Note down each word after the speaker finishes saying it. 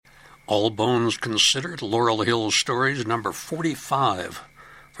All Bones Considered, Laurel Hill Stories, number 45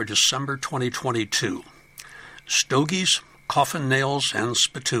 for December 2022. Stogies, Coffin Nails, and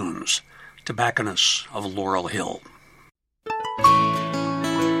Spittoons, Tobacconists of Laurel Hill.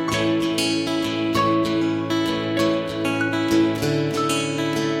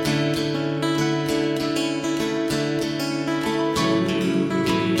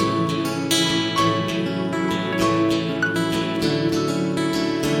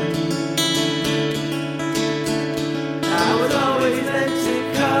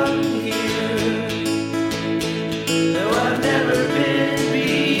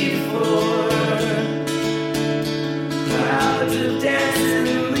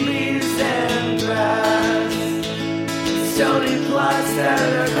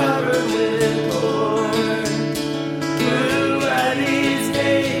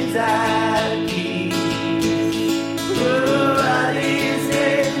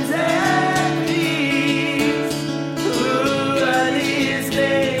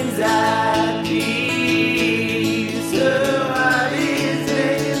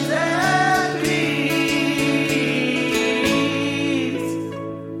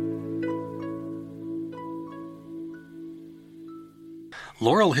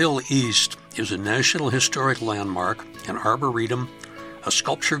 Laurel Hill East is a National Historic Landmark, an arboretum, a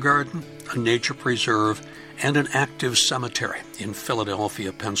sculpture garden, a nature preserve, and an active cemetery in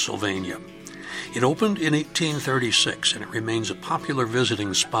Philadelphia, Pennsylvania. It opened in 1836, and it remains a popular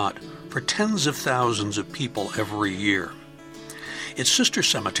visiting spot for tens of thousands of people every year. Its sister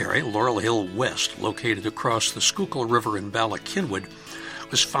cemetery, Laurel Hill West, located across the Schuylkill River in Ballackinwood,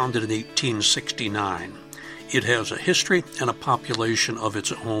 was founded in 1869. It has a history and a population of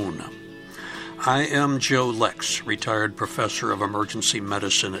its own. I am Joe Lex, retired professor of emergency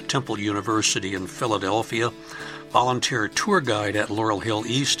medicine at Temple University in Philadelphia, volunteer tour guide at Laurel Hill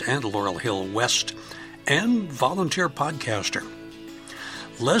East and Laurel Hill West, and volunteer podcaster.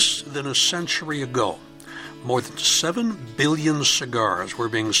 Less than a century ago, more than 7 billion cigars were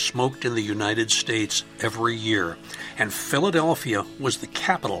being smoked in the United States every year, and Philadelphia was the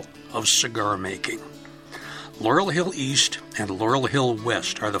capital of cigar making. Laurel Hill East and Laurel Hill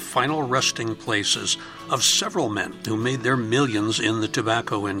West are the final resting places of several men who made their millions in the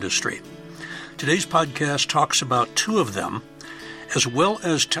tobacco industry. Today's podcast talks about two of them, as well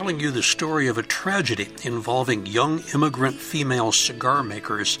as telling you the story of a tragedy involving young immigrant female cigar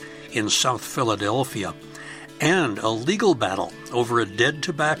makers in South Philadelphia, and a legal battle over a dead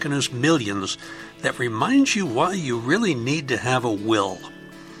tobacconist's millions that reminds you why you really need to have a will.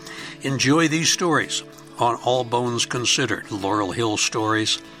 Enjoy these stories on All Bones Considered, Laurel Hill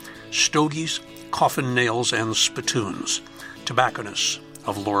Stories, Stogies, Coffin Nails, and Spittoons, Tobacconists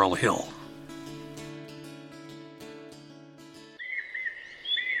of Laurel Hill.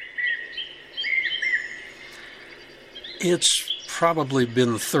 It's probably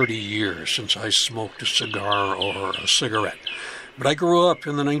been 30 years since I smoked a cigar or a cigarette, but I grew up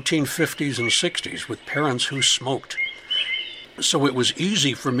in the 1950s and 60s with parents who smoked. So it was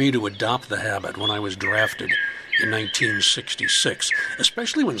easy for me to adopt the habit when I was drafted in 1966,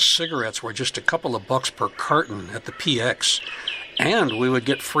 especially when cigarettes were just a couple of bucks per carton at the PX, and we would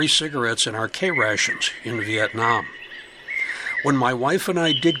get free cigarettes in our K-rations in Vietnam. When my wife and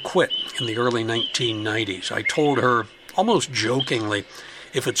I did quit in the early 1990s, I told her, almost jokingly,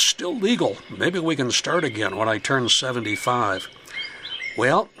 if it's still legal, maybe we can start again when I turn 75.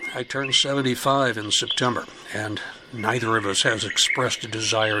 Well, I turned 75 in September, and neither of us has expressed a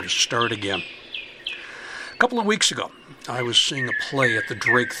desire to start again. A couple of weeks ago, I was seeing a play at the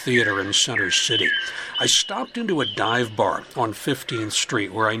Drake Theater in Center City. I stopped into a dive bar on 15th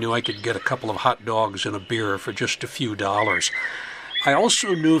Street where I knew I could get a couple of hot dogs and a beer for just a few dollars. I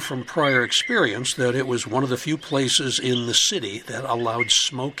also knew from prior experience that it was one of the few places in the city that allowed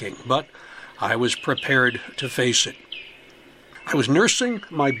smoking, but I was prepared to face it. I was nursing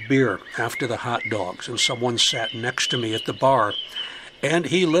my beer after the hot dogs, and someone sat next to me at the bar, and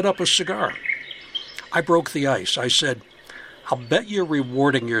he lit up a cigar. I broke the ice. I said, "I'll bet you're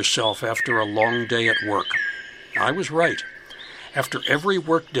rewarding yourself after a long day at work." I was right. After every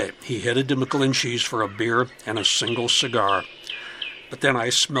workday, he headed to McGlinchey's for a beer and a single cigar. But then I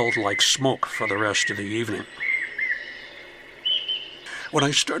smelled like smoke for the rest of the evening. When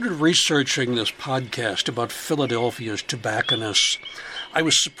I started researching this podcast about Philadelphia's tobacconists, I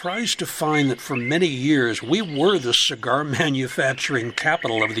was surprised to find that for many years we were the cigar manufacturing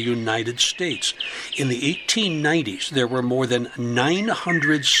capital of the United States. In the 1890s, there were more than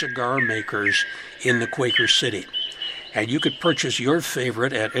 900 cigar makers in the Quaker City, and you could purchase your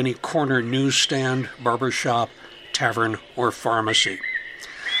favorite at any corner newsstand, barbershop, tavern, or pharmacy.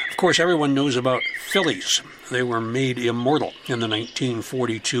 Of course, everyone knows about Phillies. They were made immortal in the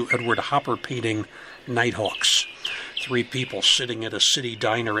 1942 Edward Hopper painting Nighthawks. 3 people sitting at a city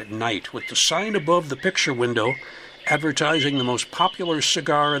diner at night with the sign above the picture window advertising the most popular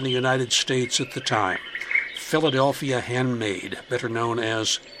cigar in the United States at the time, Philadelphia Handmade, better known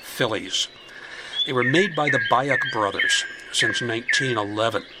as Phillies. They were made by the Bayek brothers since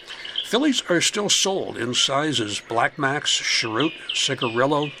 1911. Phillies are still sold in sizes Black Max, Cheroot,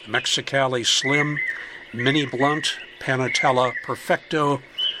 Cigarillo, Mexicali Slim, Mini Blunt, Panatella, Perfecto,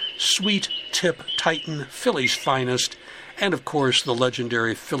 Sweet Tip Titan, Phillies Finest, and of course the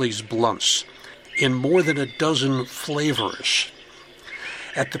legendary Phillies Blunts, in more than a dozen flavors.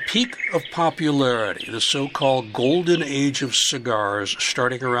 At the peak of popularity, the so-called golden age of cigars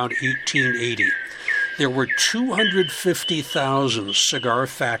starting around 1880, there were 250,000 cigar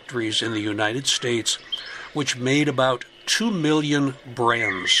factories in the United States, which made about 2 million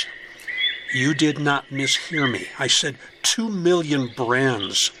brands. You did not mishear me. I said 2 million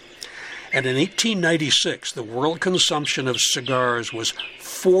brands. And in 1896, the world consumption of cigars was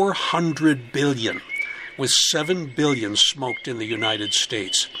 400 billion, with 7 billion smoked in the United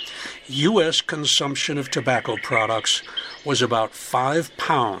States. U.S. consumption of tobacco products was about 5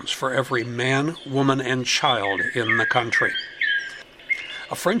 pounds for every man, woman, and child in the country.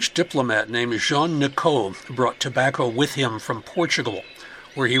 A French diplomat named Jean Nicot brought tobacco with him from Portugal,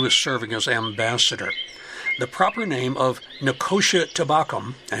 where he was serving as ambassador. The proper name of Nicotia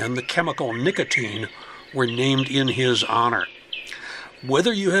tabacum and the chemical nicotine were named in his honor.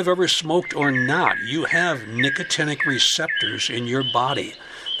 Whether you have ever smoked or not, you have nicotinic receptors in your body.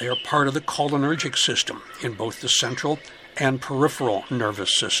 They are part of the cholinergic system in both the central and peripheral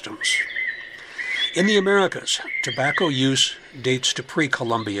nervous systems. In the Americas, tobacco use dates to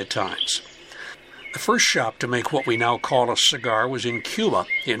pre-Columbia times. The first shop to make what we now call a cigar was in Cuba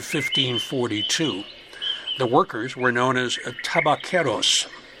in 1542. The workers were known as tabaqueros.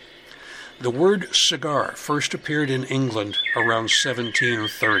 The word cigar first appeared in England around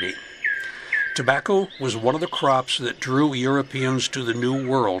 1730. Tobacco was one of the crops that drew Europeans to the New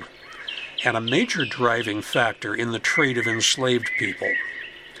World, and a major driving factor in the trade of enslaved people.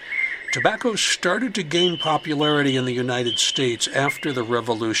 Tobacco started to gain popularity in the United States after the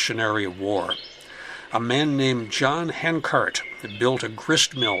Revolutionary War. A man named John Hancart built a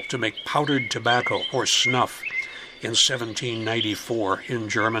grist mill to make powdered tobacco, or snuff, in 1794 in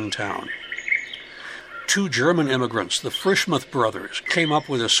Germantown. 2 German immigrants, the Frischmuth brothers, came up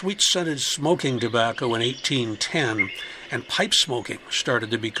with a sweet-scented smoking tobacco in 1810, and pipe smoking started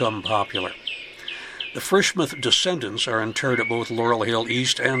to become popular. The Frischmuth descendants are interred at both Laurel Hill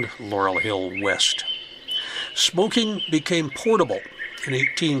East and Laurel Hill West. Smoking became portable in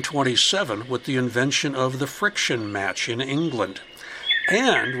 1827 with the invention of the friction match in England.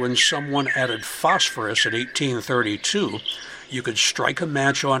 And when someone added phosphorus in 1832, you could strike a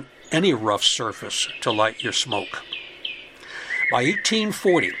match on any rough surface to light your smoke. By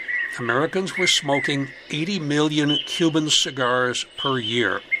 1840, Americans were smoking 80 million Cuban cigars per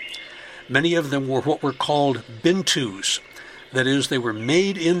year. Many of them were what were called Bintus. That is, they were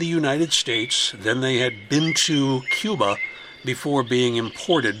made in the United States, then they had been to Cuba before being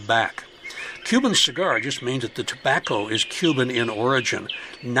imported back. Cuban cigar just means that the tobacco is Cuban in origin,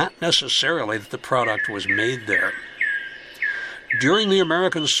 not necessarily that the product was made there. During the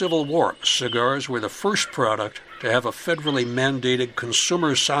American Civil War, cigars were the first product to have a federally mandated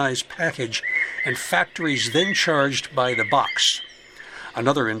consumer-size package, and factories then charged by the box.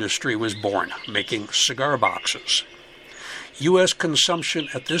 Another industry was born, making cigar boxes. U.S. consumption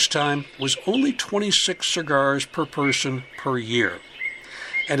at this time was only 26 cigars per person per year.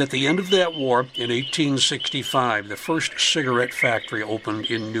 And at the end of that war, in 1865, the first cigarette factory opened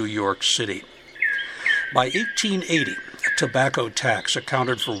in New York City. By 1880, a tobacco tax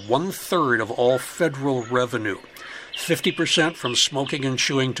accounted for 1/3 of all federal revenue, 50% from smoking and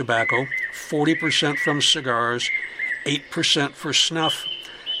chewing tobacco, 40% from cigars, 8% for snuff,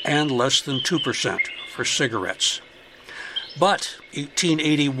 and less than 2% for cigarettes. But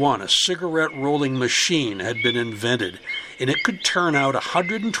 1881, a cigarette rolling machine had been invented, and it could turn out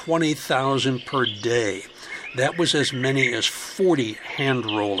 120,000 per day. That was as many as 40 hand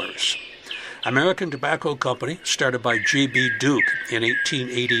rollers. American Tobacco Company, started by J.B. Duke in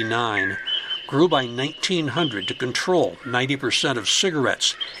 1889, grew by 1900 to control 90% of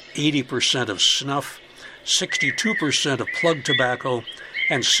cigarettes, 80% of snuff, 62% of plug tobacco,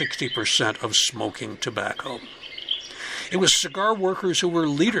 and 60% of smoking tobacco. It was cigar workers who were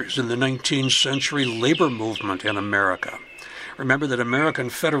leaders in the 19th century labor movement in America. Remember that American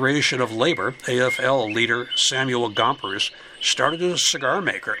Federation of Labor, AFL leader Samuel Gompers, started as a cigar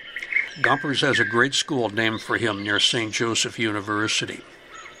maker. Gompers has a great school named for him near St. Joseph University.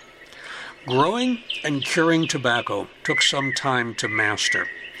 Growing and curing tobacco took some time to master.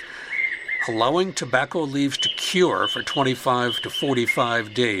 Allowing tobacco leaves to cure for 25 to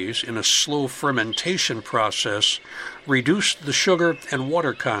 45 days in a slow fermentation process reduced the sugar and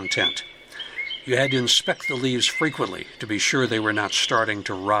water content. You had to inspect the leaves frequently to be sure they were not starting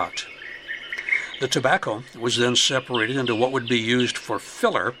to rot. The tobacco was then separated into what would be used for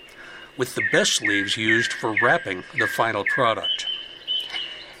filler, with the best leaves used for wrapping the final product.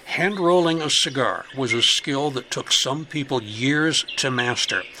 Hand-rolling a cigar was a skill that took some people years to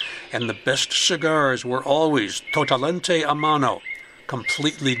master, and the best cigars were always totalmente a mano,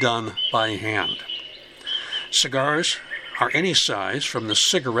 completely done by hand. Cigars are any size, from the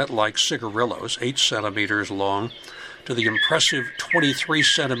cigarette-like cigarillos, 8 centimeters long, to the impressive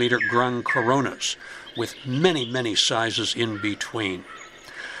 23-centimeter Gran Coronas, with many, many sizes in between.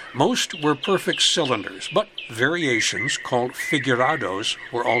 Most were perfect cylinders, but variations called figurados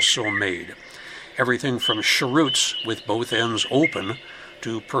were also made. Everything from cheroots with both ends open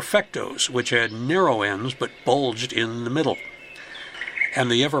to perfectos, which had narrow ends but bulged in the middle. And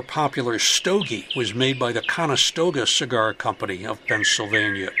the ever-popular stogie was made by the Conestoga Cigar Company of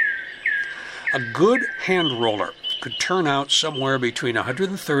Pennsylvania. A good hand roller could turn out somewhere between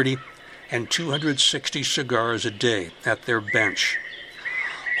 130 and 260 cigars a day at their bench.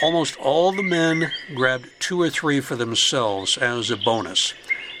 Almost all the men grabbed 2 or 3 for themselves as a bonus,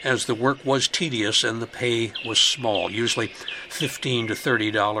 as the work was tedious and the pay was small, usually $15 to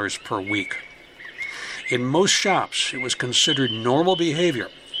 $30 per week. In most shops, it was considered normal behavior,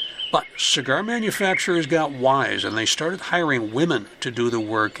 but cigar manufacturers got wise and they started hiring women to do the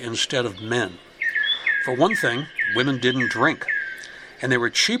work instead of men. For one thing, women didn't drink, and they were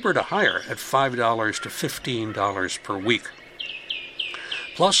cheaper to hire at $5 to $15 per week.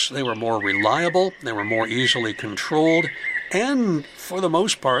 Plus, they were more reliable, they were more easily controlled, and for the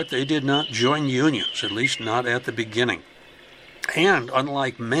most part, they did not join unions, at least not at the beginning. And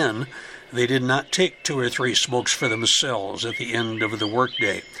unlike men, they did not take 2 or 3 smokes for themselves at the end of the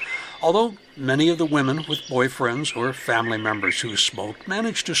workday, although many of the women with boyfriends or family members who smoked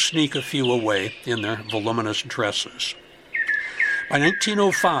managed to sneak a few away in their voluminous dresses. By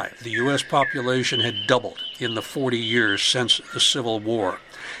 1905, the U.S. population had doubled in the 40 years since the Civil War,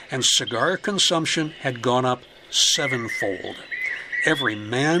 and cigar consumption had gone up 7-fold. Every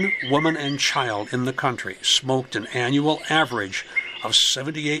man, woman, and child in the country smoked an annual average of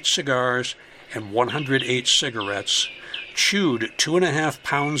 78 cigars and 108 cigarettes, chewed 2.5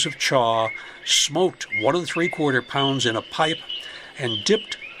 pounds of chaw, smoked 1 3/4 pounds in a pipe, and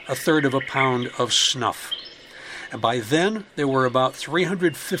dipped 1/3 pound of snuff. And by then, there were about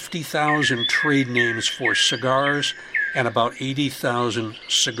 350,000 trade names for cigars and about 80,000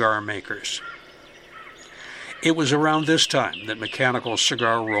 cigar makers. It was around this time that mechanical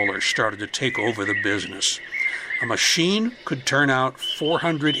cigar rollers started to take over the business. A machine could turn out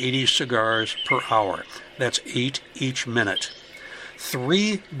 480 cigars per hour. That's 8 each minute.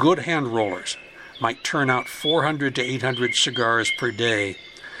 3 good hand rollers might turn out 400 to 800 cigars per day,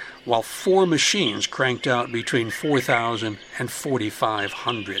 while 4 machines cranked out between 4,000 and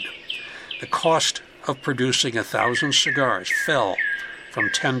 4,500. The cost of producing 1,000 cigars fell from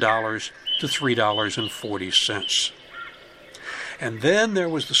 $10 to $3.40. And then there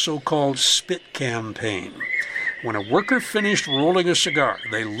was the so-called spit campaign. When a worker finished rolling a cigar,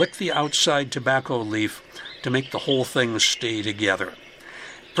 they licked the outside tobacco leaf to make the whole thing stay together.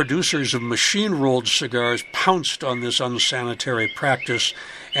 Producers of machine-rolled cigars pounced on this unsanitary practice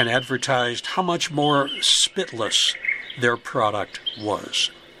and advertised how much more spitless their product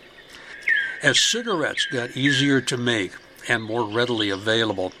was. As cigarettes got easier to make and more readily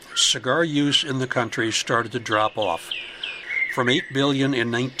available, cigar use in the country started to drop off, from 8 billion in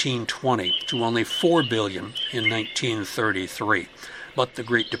 1920 to only 4 billion in 1933. But the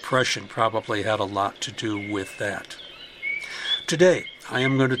Great Depression probably had a lot to do with that. Today, I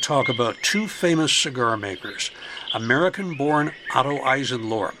am going to talk about 2 famous cigar makers, American-born Otto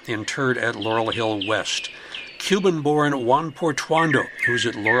Eisenlohr, interred at Laurel Hill West, Cuban-born Juan Portuondo, who's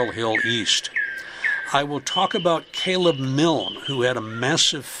at Laurel Hill East. I will talk about Caleb Milne, who had a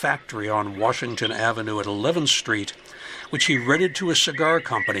massive factory on Washington Avenue at 11th Street, which he rented to a cigar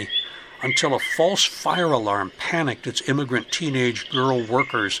company until a false fire alarm panicked its immigrant teenage girl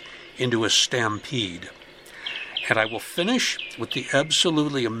workers into a stampede. And I will finish with the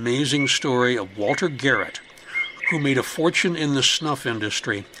absolutely amazing story of Walter Garrett, who made a fortune in the snuff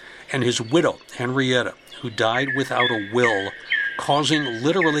industry, and his widow, Henrietta, who died without a will causing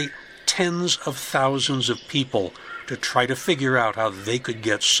literally tens of thousands of people to try to figure out how they could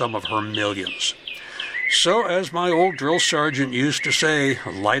get some of her millions. So, as my old drill sergeant used to say,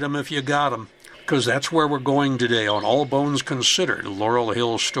 light 'em if you got 'em, because that's where we're going today on All Bones Considered Laurel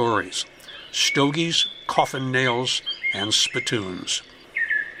Hill Stories. Stogies, coffin nails, and spittoons.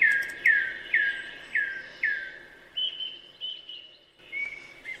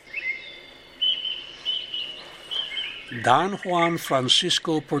 Don Juan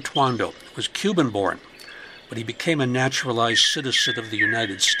Francisco Portuondo was Cuban-born, but he became a naturalized citizen of the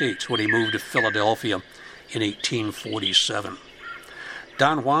United States when he moved to Philadelphia in 1847.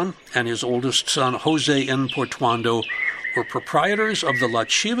 Don Juan and his oldest son, Jose N. Portuondo, were proprietors of the La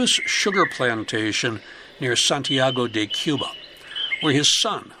Chivas sugar plantation near Santiago de Cuba, where his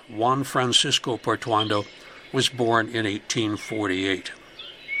son, Juan Francisco Portuondo, was born in 1848.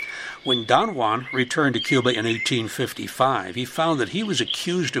 When Don Juan returned to Cuba in 1855, he found that he was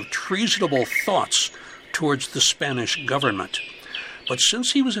accused of treasonable thoughts towards the Spanish government. But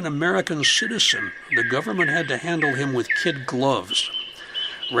since he was an American citizen, the government had to handle him with kid gloves.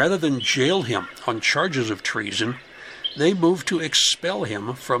 Rather than jail him on charges of treason, they moved to expel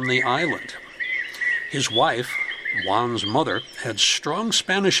him from the island. His wife, Juan's mother, had strong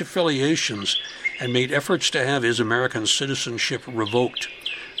Spanish affiliations and made efforts to have his American citizenship revoked,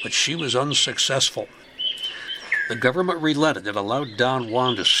 but she was unsuccessful. The government relented and allowed Don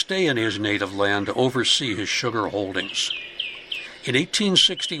Juan to stay in his native land to oversee his sugar holdings. In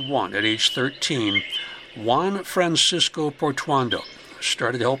 1861, at age 13, Juan Francisco Portuondo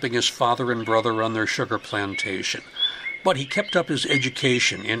started helping his father and brother run their sugar plantation, but he kept up his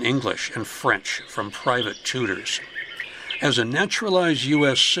education in English and French from private tutors. As a naturalized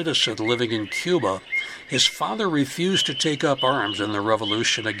U.S. citizen living in Cuba, his father refused to take up arms in the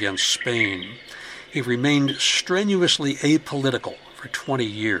revolution against Spain. He remained strenuously apolitical for 20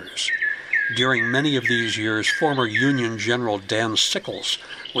 years. During many of these years, former Union General Dan Sickles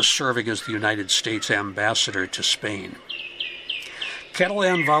was serving as the United States ambassador to Spain.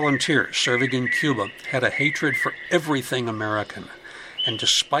 Catalan volunteers serving in Cuba had a hatred for everything American, and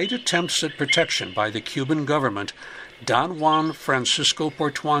despite attempts at protection by the Cuban government, Don Juan Francisco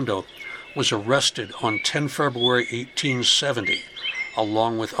Portuondo was arrested on 10 February 1870,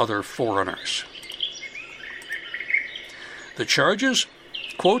 along with other foreigners. The charges?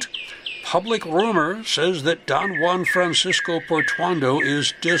 Quote, public rumor says that Don Juan Francisco Portuondo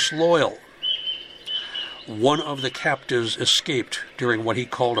is disloyal. One of the captives escaped during what he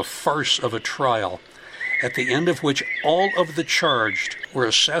called a farce of a trial, at the end of which all of the charged were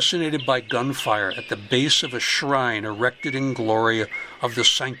assassinated by gunfire at the base of a shrine erected in glory of the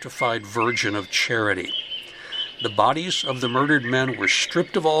Sanctified Virgin of Charity. The bodies of the murdered men were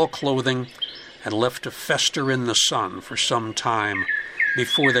stripped of all clothing and left to fester in the sun for some time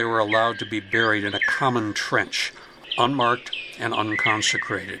before they were allowed to be buried in a common trench, unmarked and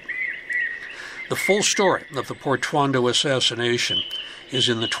unconsecrated. The full story of the Portuondo assassination is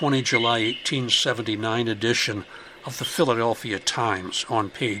in the 20 July 1879 edition of the Philadelphia Times on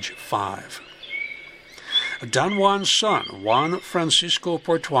page 5. Don Juan's son, Juan Francisco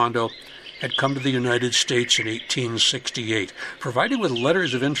Portuondo, had come to the United States in 1868. Provided with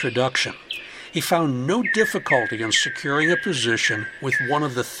letters of introduction, he found no difficulty in securing a position with one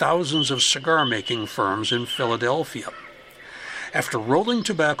of the thousands of cigar-making firms in Philadelphia. After rolling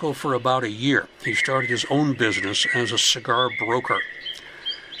tobacco for about a year, he started his own business as a cigar broker.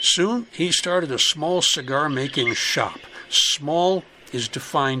 Soon, he started a small cigar-making shop. Small is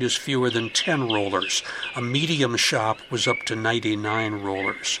defined as fewer than 10 rollers. A medium shop was up to 99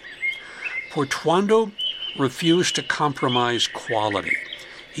 rollers. Portuondo refused to compromise quality.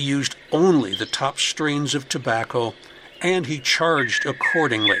 He used only the top strains of tobacco, and he charged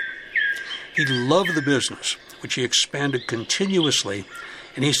accordingly. He loved the business, which he expanded continuously,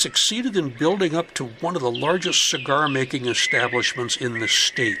 and he succeeded in building up to one of the largest cigar-making establishments in the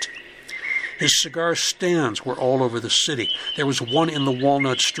state. His cigar stands were all over the city. There was one in the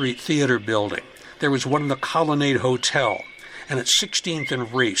Walnut Street Theater building. There was one in the Colonnade Hotel, and at 16th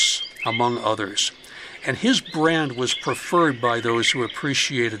and Race, among others. And his brand was preferred by those who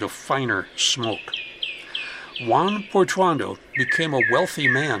appreciated a finer smoke. Juan Portuondo became a wealthy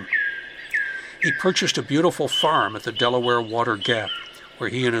man. He purchased a beautiful farm at the Delaware Water Gap, where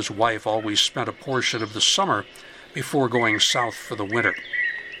he and his wife always spent a portion of the summer before going south for the winter.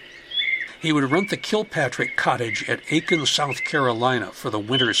 He would rent the Kilpatrick Cottage at Aiken, South Carolina for the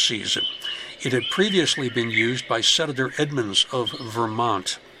winter season. It had previously been used by Senator Edmunds of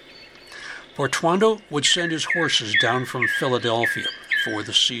Vermont. Portuondo would send his horses down from Philadelphia for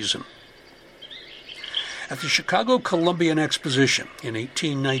the season. At the Chicago Columbian Exposition in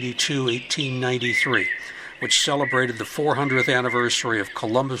 1892-1893, which celebrated the 400th anniversary of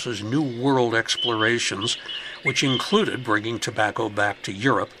Columbus's New World explorations, which included bringing tobacco back to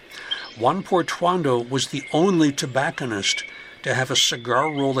Europe, Juan Portuondo was the only tobacconist to have a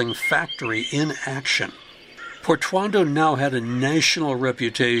cigar-rolling factory in action. Portuondo now had a national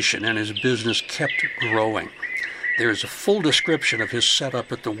reputation, and his business kept growing. There is a full description of his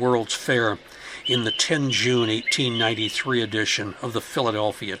setup at the World's Fair in the 10 June 1893 edition of the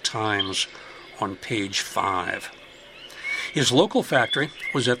Philadelphia Times on page 5. His local factory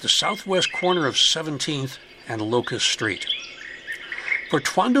was at the southwest corner of 17th and Locust Street.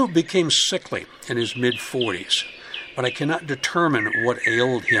 Portuondo became sickly in his mid-40s, but I cannot determine what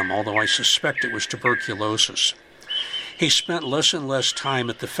ailed him, although I suspect it was tuberculosis. He spent less and less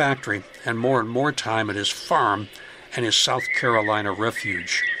time at the factory and more time at his farm and his South Carolina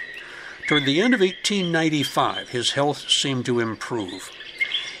refuge. Toward the end of 1895, his health seemed to improve,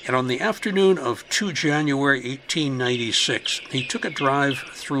 and on the afternoon of 2 January 1896, he took a drive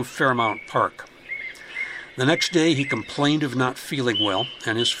through Fairmount Park. The next day, he complained of not feeling well,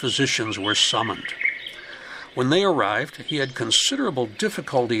 and his physicians were summoned. When they arrived, he had considerable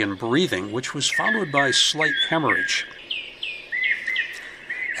difficulty in breathing, which was followed by slight hemorrhage.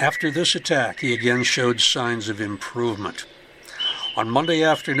 After this attack, he again showed signs of improvement. On Monday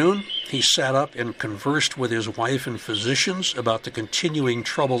afternoon, he sat up and conversed with his wife and physicians about the continuing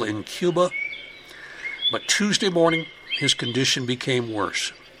trouble in Cuba. But Tuesday morning, his condition became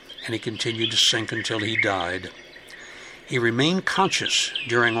worse, and he continued to sink until he died. He remained conscious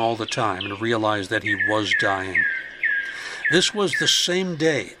during all the time and realized that he was dying. This was the same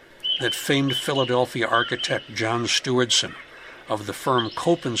day that famed Philadelphia architect John Stewardson of the firm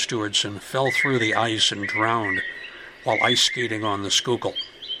Cope and Stewardson fell through the ice and drowned while ice skating on the Schuylkill.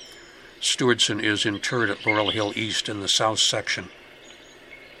 Stewardson is interred at Laurel Hill East in the south section.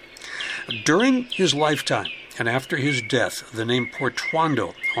 During his lifetime and after his death, the name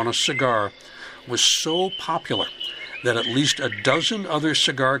Portuondo on a cigar was so popular that at least a dozen other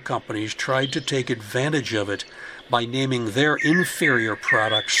cigar companies tried to take advantage of it by naming their inferior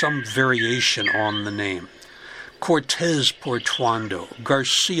product some variation on the name. Cortez Portuondo,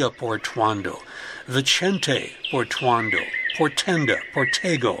 Garcia Portuondo, Vicente Portuondo, Portenda,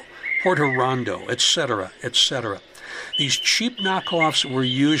 Portego, Porterondo, etc., etc. These cheap knockoffs were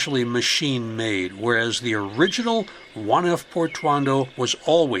usually machine-made, whereas the original Juan F. Portuondo was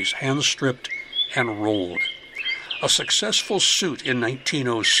always hand-stripped and rolled. A successful suit in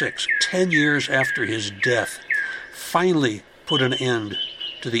 1906, 10 years after his death, finally put an end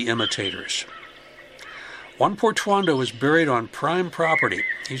to the imitators. Juan Portuondo is buried on prime property.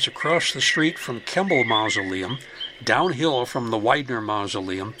 He's across the street from Kemble Mausoleum, downhill from the Widener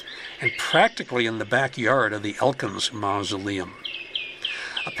Mausoleum, and practically in the backyard of the Elkins Mausoleum.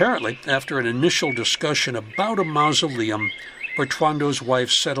 Apparently, after an initial discussion about a mausoleum, Portuondo's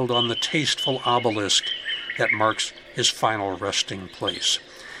wife settled on the tasteful obelisk that marks his final resting place.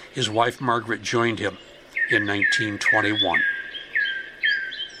 His wife Margaret joined him in 1921.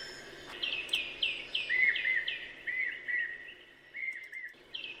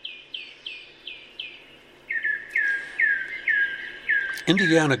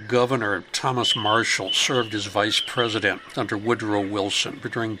 Indiana Governor Thomas Marshall served as vice president under Woodrow Wilson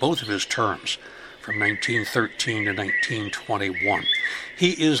during both of his terms, from 1913 to 1921.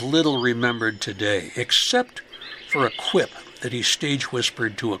 He is little remembered today, except for a quip that he stage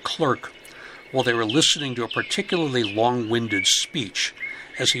whispered to a clerk while they were listening to a particularly long-winded speech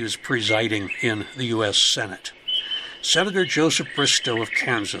as he was presiding in the U.S. Senate. Senator Joseph Bristow of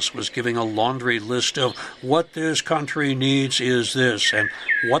Kansas was giving a laundry list of what this country needs is this and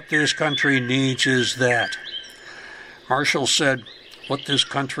what this country needs is that. Marshall said, what this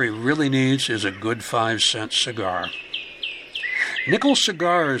country really needs is a good 5-cent cigar. Nickel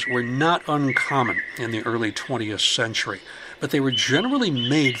cigars were not uncommon in the early 20th century, but they were generally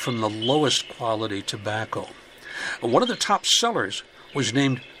made from the lowest quality tobacco. One of the top sellers was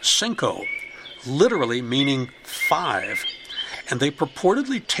named Cinco, literally meaning 5, and they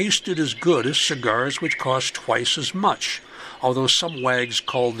purportedly tasted as good as cigars which cost twice as much, although some wags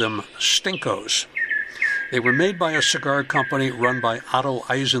called them Stinkos. They were made by a cigar company run by Otto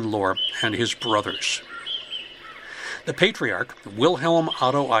Eisenlohr and his brothers. The patriarch, Wilhelm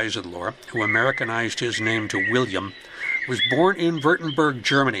Otto Eisenlohr, who Americanized his name to William, was born in Württemberg,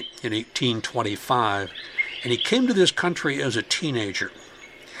 Germany in 1825, and he came to this country as a teenager.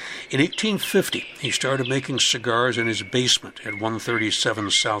 In 1850, he started making cigars in his basement at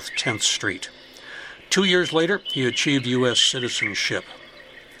 137 South 10th Street. 2 years later, he achieved U.S. citizenship.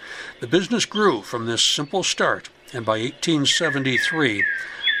 The business grew from this simple start, and by 1873,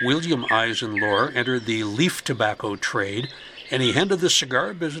 William Eisenlohr entered the leaf tobacco trade, and he handed the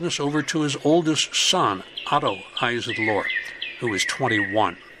cigar business over to his oldest son, Otto Eisenlohr, who was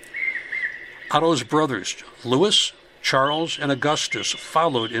 21. Otto's brothers, Louis, Charles, and Augustus,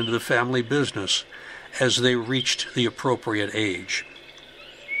 followed into the family business as they reached the appropriate age.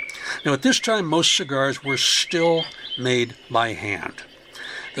 Now, at this time, most cigars were still made by hand.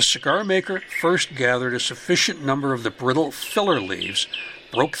 The cigar maker first gathered a sufficient number of the brittle filler leaves,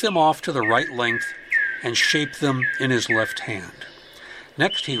 broke them off to the right length, and shaped them in his left hand.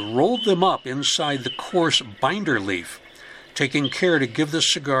 Next, he rolled them up inside the coarse binder leaf, taking care to give the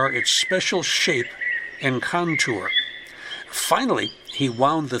cigar its special shape and contour. Finally, he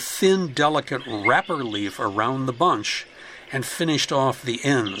wound the thin, delicate wrapper leaf around the bunch and finished off the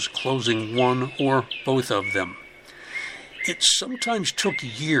ends, closing one or both of them. It sometimes took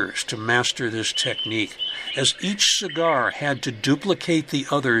years to master this technique, as each cigar had to duplicate the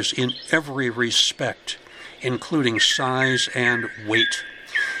others in every respect, including size and weight.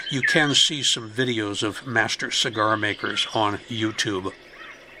 You can see some videos of master cigar makers on YouTube.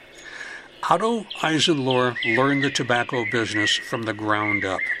 Otto Eisenlohr learned the tobacco business from the ground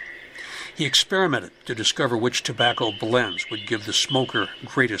up. He experimented to discover which tobacco blends would give the smoker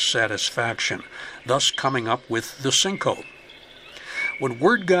greatest satisfaction, thus coming up with the Cinco. When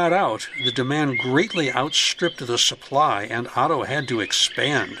word got out, the demand greatly outstripped the supply, and Otto had to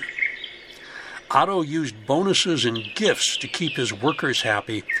expand. Otto used bonuses and gifts to keep his workers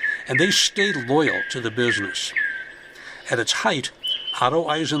happy, and they stayed loyal to the business. At its height, Otto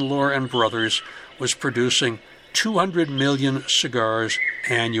Eisenlohr and Brothers was producing 200 million cigars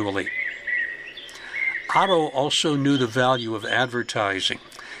annually. Otto also knew the value of advertising,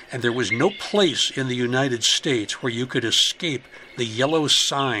 and there was no place in the United States where you could escape the yellow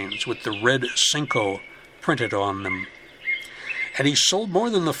signs with the red Cinco printed on them. And he sold more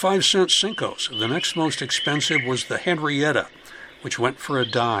than the 5-cent Cincos. The next most expensive was the Henrietta, which went for a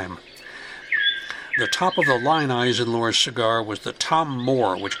dime. The top-of-the-line Eisenlohr cigar was the Tom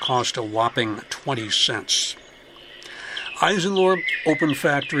Moore, which cost a whopping 20 cents. Eisenlohr opened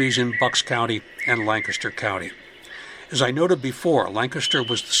factories in Bucks County and Lancaster County. As I noted before, Lancaster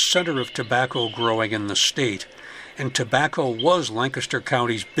was the center of tobacco growing in the state, and tobacco was Lancaster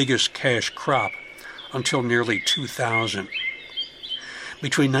County's biggest cash crop until nearly 2000.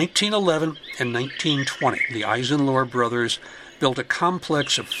 Between 1911 and 1920, the Eisenlohr brothers built a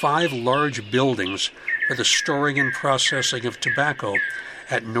complex of 5 large buildings for the storing and processing of tobacco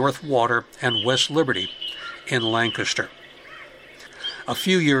at North Water and West Liberty in Lancaster. A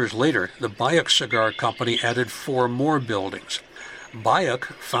few years later, the Bayek Cigar Company added 4 more buildings. Bayek,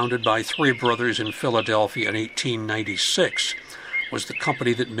 founded by 3 brothers in Philadelphia in 1896, was the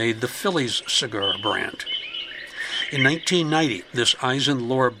company that made the Phillies cigar brand. In 1990, this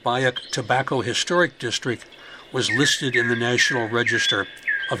Eisenlohr Bayek Tobacco Historic District was listed in the National Register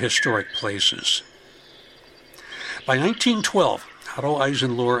of Historic Places. By 1912, Otto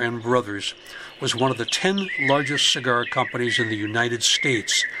Eisenlohr and Brothers was one of the 10 largest cigar companies in the United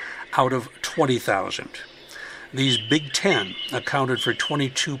States out of 20,000. These Big 10 accounted for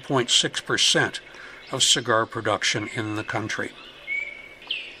 22.6% of cigar production in the country.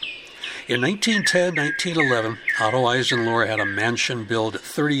 In 1910-1911, Otto Eisenlohr had a mansion built at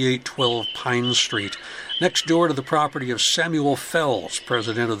 3812 Pine Street, next door to the property of Samuel Fells,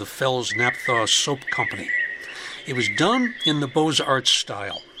 president of the Fells Naphtha Soap Company. It was done in the Beaux-Arts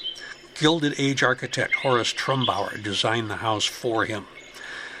style. Gilded Age architect Horace Trumbauer designed the house for him.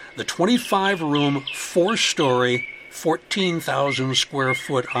 The 25-room, 4-story,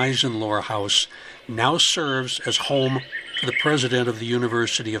 14,000-square-foot Eisenlohr house now serves as home to the president of the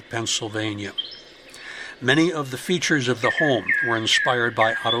University of Pennsylvania. Many of the features of the home were inspired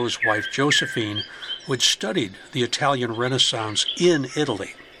by Otto's wife Josephine, who had studied the Italian Renaissance in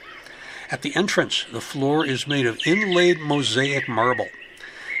Italy. At the entrance, the floor is made of inlaid mosaic marble,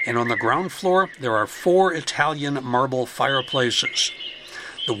 and on the ground floor there are 4 Italian marble fireplaces.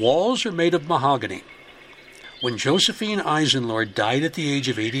 The walls are made of mahogany. When Josephine Eisenlohr died at the age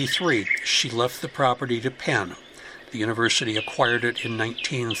of 83, she left the property to Penn. The university acquired it in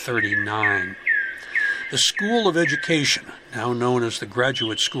 1939. The School of Education, now known as the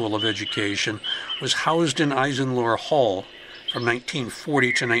Graduate School of Education, was housed in Eisenlohr Hall from 1940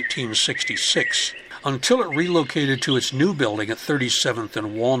 to 1966, until it relocated to its new building at 37th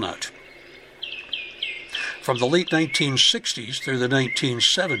and Walnut. From the late 1960s through the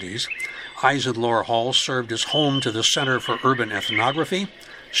 1970s, Eisenlohr Hall served as home to the Center for Urban Ethnography,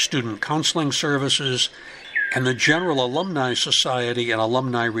 Student Counseling Services, and the General Alumni Society and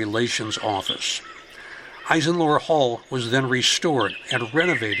Alumni Relations Office. Eisenlohr Hall was then restored and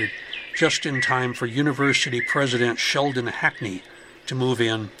renovated just in time for University President Sheldon Hackney to move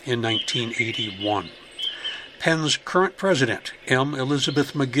in 1981. Penn's current president, M.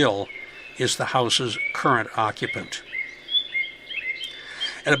 Elizabeth McGill, is the house's current occupant.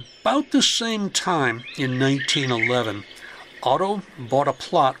 At about the same time, in 1911, Otto bought a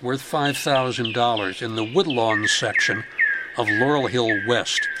plot worth $5,000 in the Woodlawn section of Laurel Hill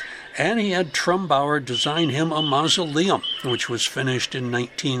West, and he had Trumbauer design him a mausoleum, which was finished in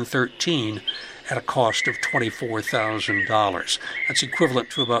 1913 at a cost of $24,000. That's equivalent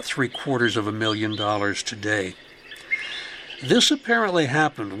to about $750,000 today. This apparently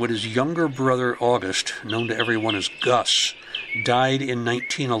happened when his younger brother August, known to everyone as Gus, died in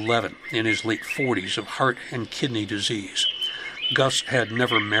 1911 in his late 40s of heart and kidney disease. Gus had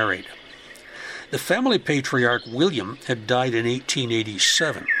never married. The family patriarch William had died in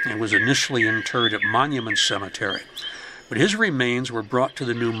 1887 and was initially interred at Monument Cemetery, but his remains were brought to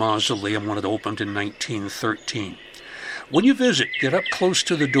the new mausoleum when it opened in 1913. When you visit, get up close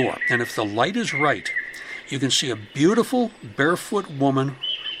to the door, and if the light is right, you can see a beautiful barefoot woman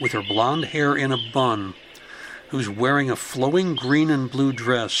with her blonde hair in a bun who's wearing a flowing green and blue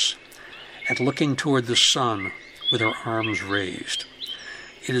dress and looking toward the sun with her arms raised.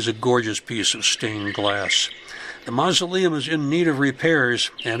 It is a gorgeous piece of stained glass. The mausoleum is in need of repairs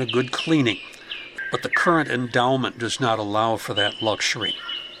and a good cleaning, but the current endowment does not allow for that luxury.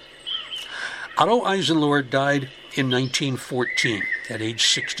 Otto Eisenlohr died in 1914 at age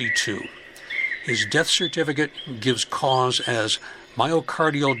 62. His death certificate gives cause as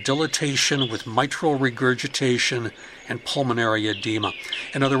myocardial dilatation with mitral regurgitation and pulmonary edema.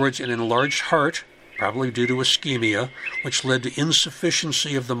 In other words, an enlarged heart, probably due to ischemia, which led to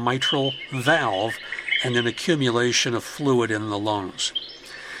insufficiency of the mitral valve and an accumulation of fluid in the lungs.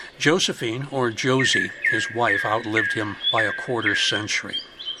 Josephine, or Josie, his wife, outlived him by a quarter century.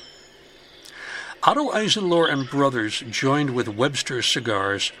 Otto Eisenlohr and Brothers joined with Webster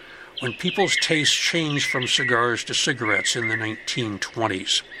Cigars when people's tastes changed from cigars to cigarettes in the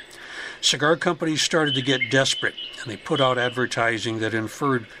 1920s. Cigar companies started to get desperate, and they put out advertising that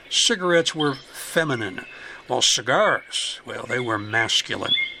inferred cigarettes were feminine, while cigars, well, they were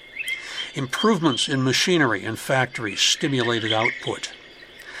masculine. Improvements in machinery and factories stimulated output.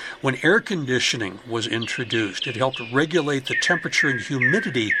 When air conditioning was introduced, it helped regulate the temperature and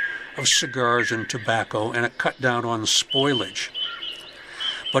humidity of cigars and tobacco, and it cut down on spoilage.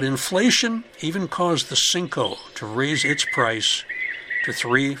 But inflation even caused the Cinco to raise its price to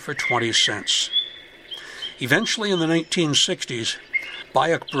 3 for 20 cents. Eventually, in the 1960s,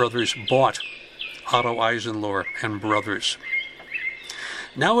 Biak Brothers bought Otto Eisenlohr and Brothers.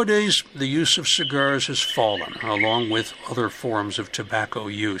 Nowadays, the use of cigars has fallen, along with other forms of tobacco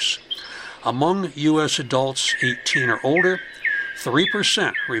use. Among U.S. adults 18 or older,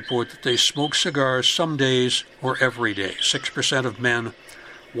 3% report that they smoke cigars some days or every day. 6% of men,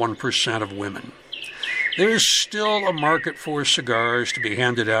 1% of women. There is still a market for cigars to be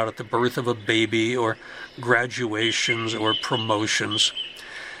handed out at the birth of a baby or graduations or promotions.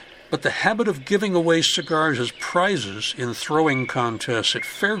 But the habit of giving away cigars as prizes in throwing contests at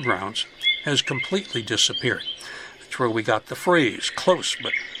fairgrounds has completely disappeared. That's where we got the phrase, close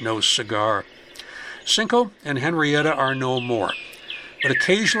but no cigar. Cinco and Henrietta are no more, but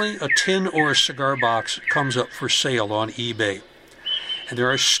occasionally a tin or a cigar box comes up for sale on eBay. And there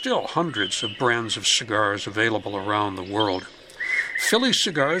are still hundreds of brands of cigars available around the world. Philly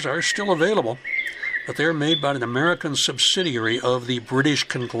cigars are still available, but they're made by an American subsidiary of the British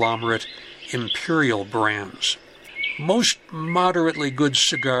conglomerate Imperial Brands. Most moderately good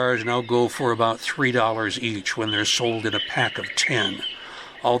cigars now go for about $3 each when they're sold in a pack of 10,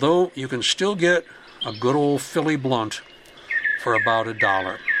 although you can still get a good old Philly blunt for about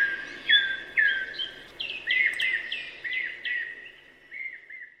 $1.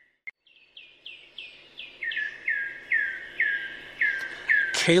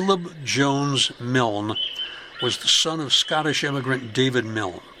 Caleb Jones Milne was the son of Scottish immigrant David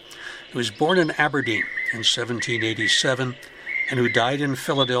Milne, who was born in Aberdeen in 1787 and who died in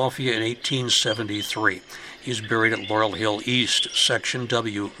Philadelphia in 1873. He's buried at Laurel Hill East, Section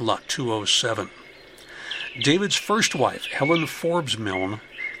W, Lot 207. David's first wife, Helen Forbes Milne,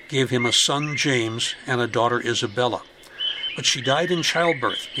 gave him a son, James, and a daughter, Isabella, but she died in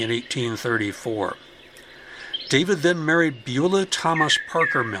childbirth in 1834. David then married Beulah Thomas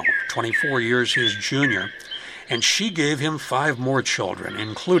Parker Milne, 24 years his junior, and she gave him 5 more children,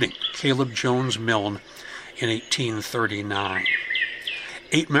 including Caleb Jones Milne in 1839.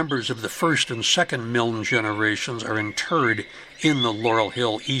 8 members of the first and second Milne generations are interred in the Laurel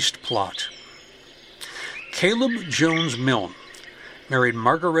Hill East plot. Caleb Jones Milne married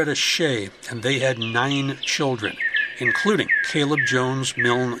Margaretta Shea, and they had 9 children, including Caleb Jones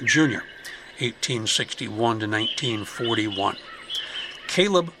Milne Jr., 1861 to 1941.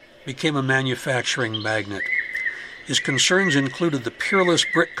 Caleb became a manufacturing magnate. His concerns included the Peerless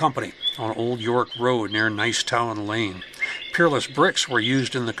Brick Company on Old York Road near Nicetown Lane. Peerless bricks were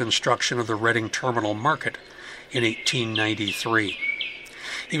used in the construction of the Reading Terminal Market in 1893.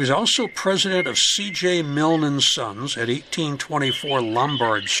 He was also president of C.J. Milne & Sons at 1824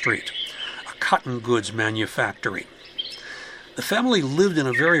 Lombard Street, a cotton goods manufactory. The family lived in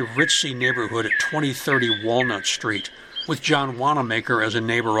a very ritzy neighborhood at 2030 Walnut Street, with John Wanamaker as a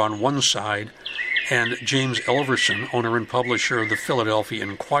neighbor on one side and James Elverson, owner and publisher of the Philadelphia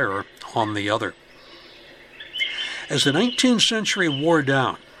Inquirer, on the other. As the 19th century wore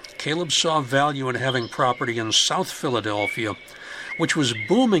down, Caleb saw value in having property in South Philadelphia, which was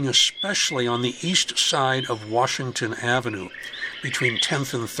booming especially on the east side of Washington Avenue between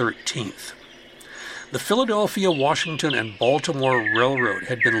 10th and 13th. The Philadelphia, Washington, and Baltimore Railroad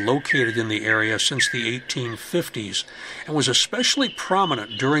had been located in the area since the 1850s and was especially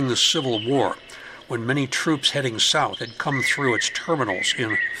prominent during the Civil War, when many troops heading south had come through its terminals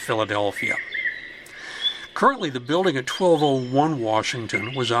in Philadelphia. Currently, the building at 1201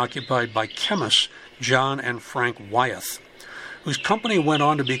 Washington was occupied by chemists John and Frank Wyeth, whose company went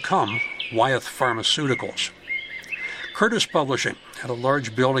on to become Wyeth Pharmaceuticals. Curtis Publishing had a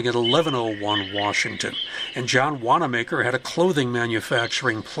large building at 1101 Washington, and John Wanamaker had a clothing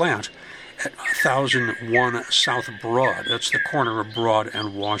manufacturing plant at 1001 South Broad. That's the corner of Broad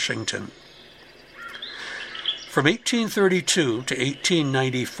and Washington. From 1832 to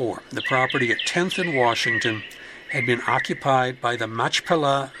 1894, the property at 10th and Washington had been occupied by the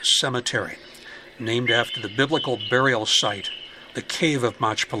Machpelah Cemetery, named after the biblical burial site, the Cave of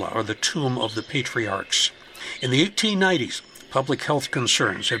Machpelah, or the Tomb of the Patriarchs. In the 1890s, public health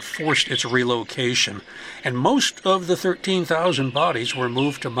concerns had forced its relocation, and most of the 13,000 bodies were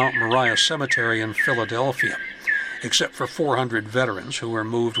moved to Mount Moriah Cemetery in Philadelphia, except for 400 veterans who were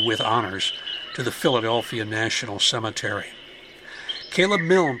moved with honors to the Philadelphia National Cemetery. Caleb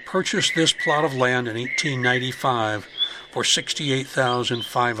Milne purchased this plot of land in 1895 for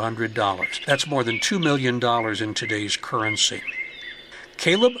 $68,500. That's more than $2 million in today's currency.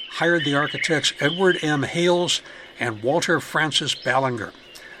 Caleb hired the architects Edward M. Hales and Walter Francis Ballinger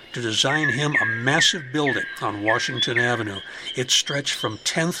to design him a massive building on Washington Avenue. It stretched from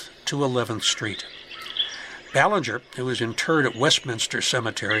 10th to 11th Street. Ballinger, who was interred at Westminster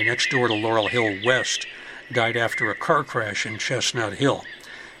Cemetery next door to Laurel Hill West, died after a car crash in Chestnut Hill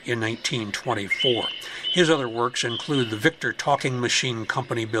in 1924. His other works include the Victor Talking Machine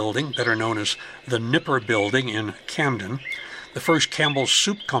Company building, better known as the Nipper Building in Camden, the first Campbell's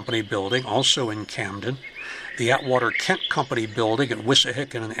Soup Company building, also in Camden, the Atwater Kent Company building at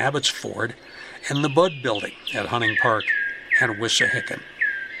Wissahickon and Abbotsford, and the Budd Building at Hunting Park and Wissahickon.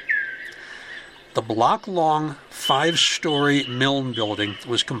 The block-long, 5-story Milne building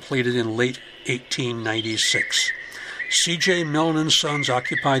was completed in late 1896. C.J. Milne & Sons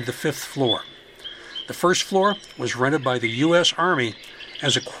occupied the 5th floor. The first floor was rented by the U.S. Army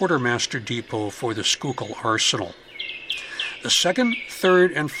as a quartermaster depot for the Schuylkill Arsenal. The 2nd,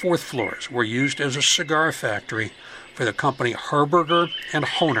 3rd, and 4th floors were used as a cigar factory for the company Harburger and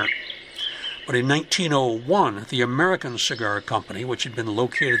Hohner. But in 1901, the American Cigar Company, which had been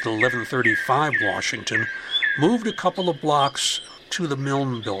located at 1135 Washington, moved a couple of blocks to the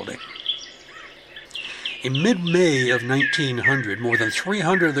Milne building. In mid-May of 1900, more than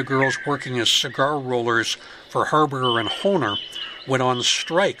 300 of the girls working as cigar rollers for Harburger and Hohner went on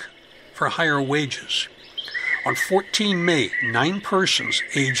strike for higher wages. On 14 May, 9 persons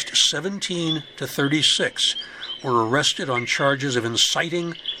aged 17 to 36 were arrested on charges of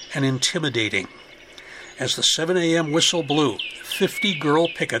inciting and intimidating. As the 7 a.m. whistle blew, 50 girl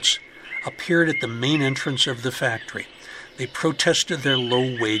pickets appeared at the main entrance of the factory. They protested their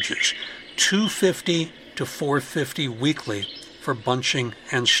low wages, $2.50 to $4.50 weekly for bunching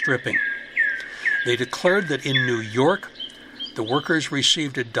and stripping. They declared that in New York, the workers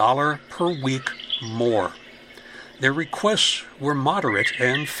received $1 per week more. Their requests were moderate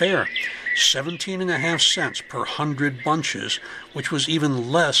and fair, 17.5 cents per 100 bunches, which was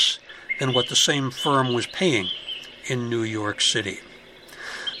even less than what the same firm was paying in New York City.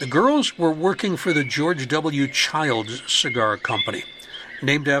 The girls were working for the George W. Childs Cigar Company,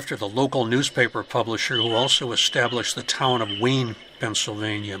 named after the local newspaper publisher who also established the town of Wayne,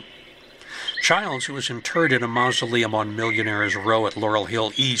 Pennsylvania. Childs, who was interred in a mausoleum on Millionaires Row at Laurel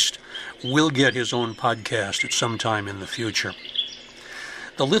Hill East, will get his own podcast at some time in the future.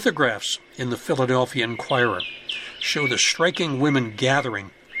 The lithographs in the Philadelphia Inquirer show the striking women gathering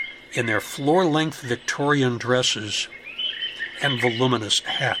in their floor-length Victorian dresses and voluminous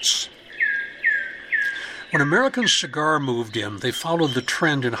hats. When American Cigar moved in, they followed the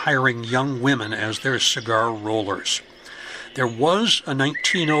trend in hiring young women as their cigar rollers. There was a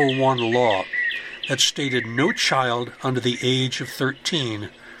 1901 law that stated no child under the age of 13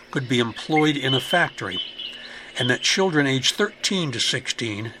 could be employed in a factory, and that children aged 13 to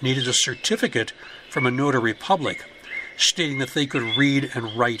 16 needed a certificate from a notary public stating that they could read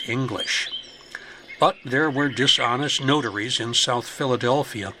and write English. But there were dishonest notaries in South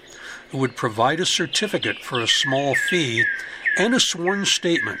Philadelphia who would provide a certificate for a small fee and a sworn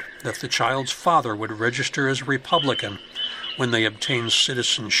statement that the child's father would register as a Republican when they obtained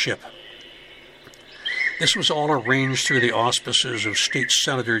citizenship. This was all arranged through the auspices of State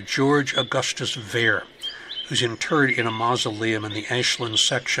Senator George Augustus Vere, who's interred in a mausoleum in the Ashland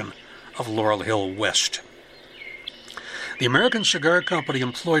section of Laurel Hill West. The American Cigar Company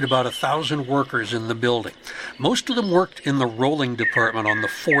employed about 1,000 workers in the building. Most of them worked in the rolling department on the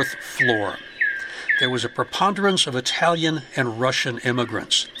 4th floor. There was a preponderance of Italian and Russian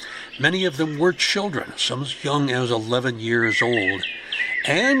immigrants. Many of them were children, some as young as 11 years old,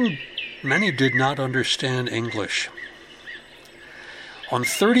 and many did not understand English. On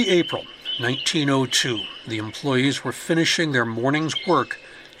 30 April 1902, the employees were finishing their morning's work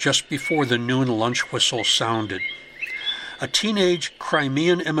just before the noon lunch whistle sounded. A teenage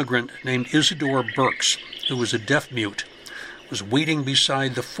Crimean immigrant named Isidore Burks, who was a deaf-mute, was waiting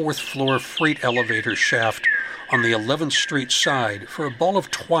beside the 4th floor freight elevator shaft on the 11th Street side for a ball of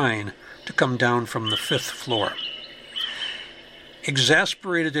twine to come down from the 5th floor.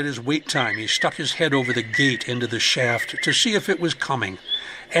 Exasperated at his wait time, he stuck his head over the gate into the shaft to see if it was coming.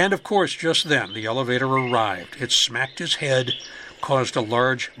 And, of course, just then the elevator arrived. It smacked his head, caused a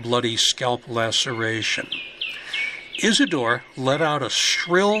large, bloody scalp laceration. Isidore let out a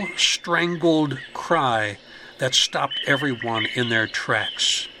shrill, strangled cry that stopped everyone in their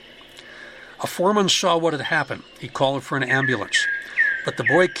tracks. A foreman saw what had happened. He called for an ambulance. But the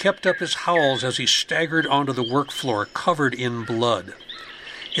boy kept up his howls as he staggered onto the work floor, covered in blood.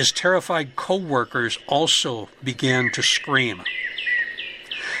 His terrified co-workers also began to scream.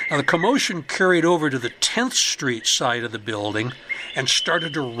 Now, the commotion carried over to the 10th Street side of the building and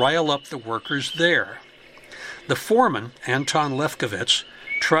started to rile up the workers there. The foreman, Anton Lefkowitz,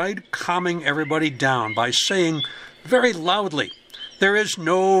 tried calming everybody down by saying very loudly, "There is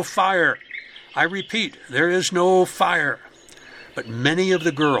no fire. I repeat, there is no fire." But many of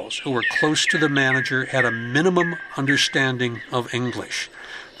the girls who were close to the manager had a minimum understanding of English.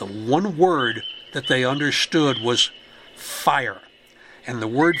 The one word that they understood was fire. And the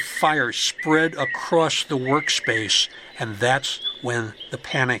word fire spread across the workspace, and that's when the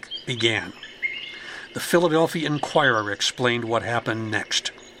panic began. The Philadelphia Inquirer explained what happened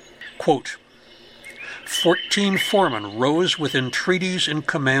next. Quote, 14 foremen rose with entreaties and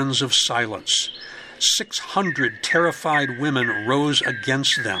commands of silence. 600 terrified women rose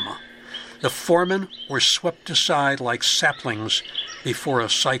against them. The foremen were swept aside like saplings before a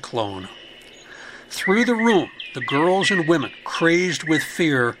cyclone. Through the room, the girls and women, crazed with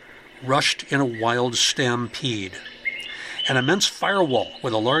fear, rushed in a wild stampede. An immense firewall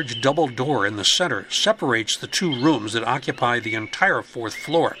with a large double door in the center separates the two rooms that occupy the entire 4th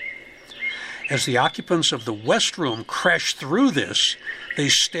floor. As the occupants of the West Room crashed through this, they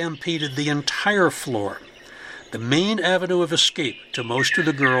stampeded the entire floor. The main avenue of escape to most of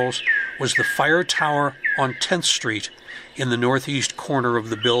the girls was the fire tower on 10th Street in the northeast corner of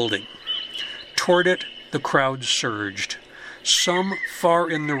the building. Toward it, the crowd surged. Some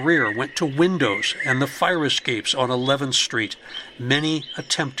far in the rear went to windows and the fire escapes on 11th Street. Many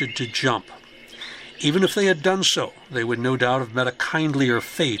attempted to jump. Even if they had done so, they would no doubt have met a kindlier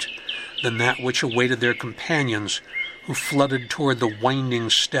fate than that which awaited their companions who flooded toward the winding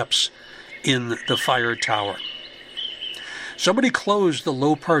steps in the fire tower. Somebody closed the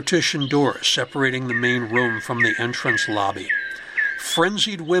low partition door separating the main room from the entrance lobby.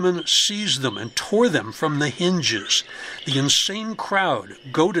 Frenzied women seized them and tore them from the hinges. The insane crowd,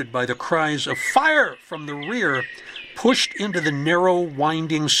 goaded by the cries of "Fire!" from the rear, pushed into the narrow,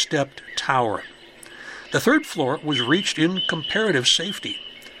 winding stepped tower. The 3rd floor was reached in comparative safety.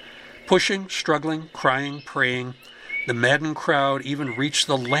 Pushing, struggling, crying, praying, the maddened crowd even reached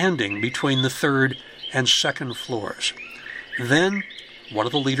the landing between the 3rd and 2nd floors. Then one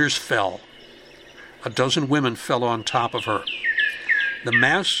of the leaders fell. A dozen women fell on top of her. The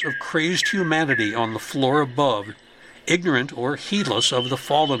mass of crazed humanity on the floor above, ignorant or heedless of the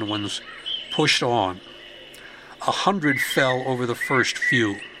fallen ones, pushed on. 100 fell over the first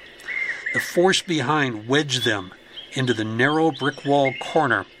few. The force behind wedged them into the narrow brick-walled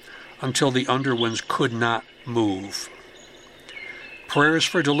corner until the under ones could not move. Prayers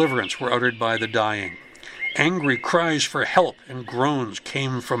for deliverance were uttered by the dying. Angry cries for help and groans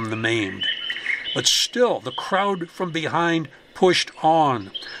came from the maimed. But still, the crowd from behind pushed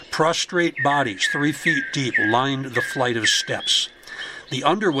on. Prostrate bodies, 3 feet deep, lined the flight of steps. The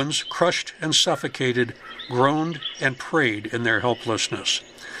under ones, crushed and suffocated, groaned and prayed in their helplessness.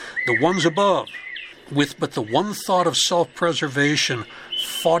 The ones above, with but the one thought of self-preservation,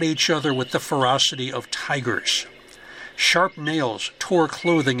 fought each other with the ferocity of tigers. Sharp nails tore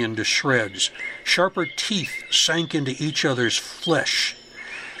clothing into shreds. Sharper teeth sank into each other's flesh.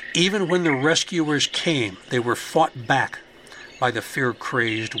 Even when the rescuers came, they were fought back by the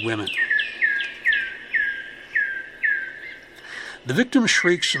fear-crazed women. The victims'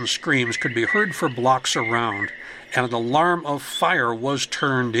 shrieks and screams could be heard for blocks around, and an alarm of fire was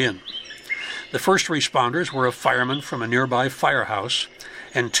turned in. The first responders were a fireman from a nearby firehouse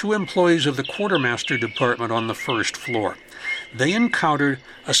and 2 employees of the quartermaster department on the first floor. They encountered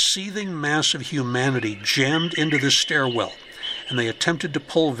a seething mass of humanity jammed into the stairwell, and they attempted to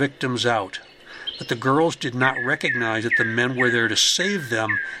pull victims out. But the girls did not recognize that the men were there to save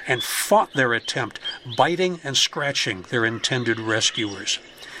them and fought their attempt, biting and scratching their intended rescuers.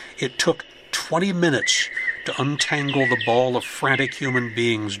 It took 20 minutes to untangle the ball of frantic human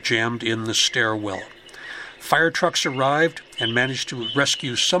beings jammed in the stairwell. Fire trucks arrived and managed to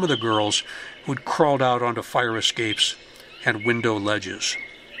rescue some of the girls who'd crawled out onto fire escapes and window ledges.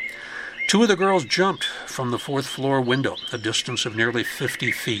 2 of the girls jumped from the 4th floor window, a distance of nearly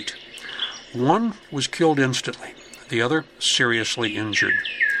 50 feet. One was killed instantly, the other seriously injured.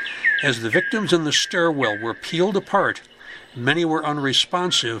 As the victims in the stairwell were peeled apart, many were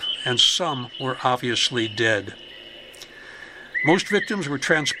unresponsive and some were obviously dead. Most victims were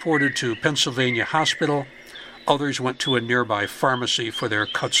transported to Pennsylvania Hospital. Others went to a nearby pharmacy for their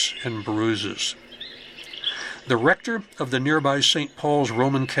cuts and bruises. The rector of the nearby St. Paul's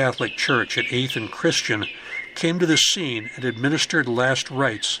Roman Catholic Church at 8th and Christian came to the scene and administered last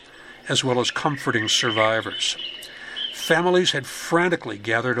rites, as well as comforting survivors. Families had frantically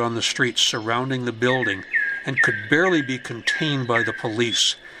gathered on the streets surrounding the building and could barely be contained by the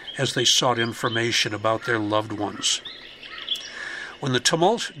police as they sought information about their loved ones. When the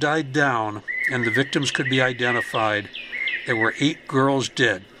tumult died down and the victims could be identified, there were 8 girls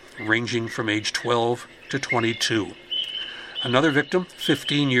dead, ranging from age 12 to 22. Another victim,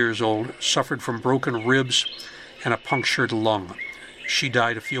 15 years old, suffered from broken ribs and a punctured lung. She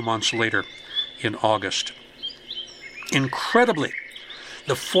died a few months later, in August. Incredibly,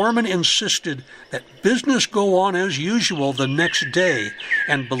 the foreman insisted that business go on as usual the next day,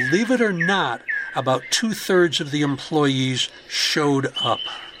 and believe it or not, about 2/3 of the employees showed up.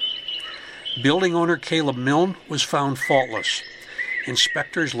 Building owner Caleb Milne was found faultless.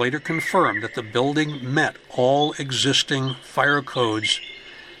 Inspectors later confirmed that the building met all existing fire codes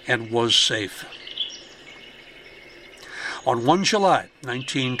and was safe. On 1 July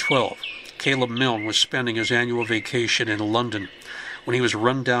 1912, Caleb Milne was spending his annual vacation in London when he was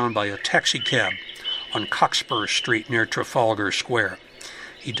run down by a taxicab on Cockspur Street near Trafalgar Square.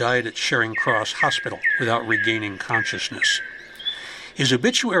 He died at Charing Cross Hospital without regaining consciousness. His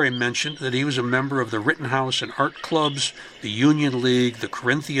obituary mentioned that he was a member of the Rittenhouse and Art Clubs, the Union League, the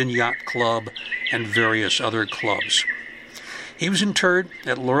Corinthian Yacht Club, and various other clubs. He was interred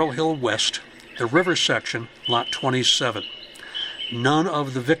at Laurel Hill West, the river section, Lot 27. None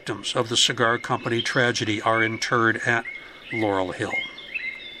of the victims of the cigar company tragedy are interred at Laurel Hill.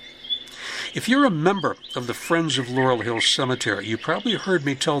 If you're a member of the Friends of Laurel Hill Cemetery, you probably heard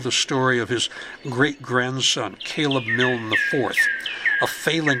me tell the story of his great-grandson, Caleb Milne IV, a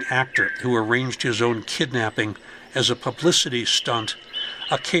failing actor who arranged his own kidnapping as a publicity stunt,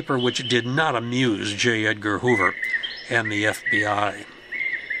 a caper which did not amuse J. Edgar Hoover and the FBI.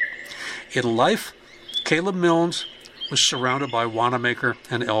 In life, Caleb Milne was surrounded by Wanamaker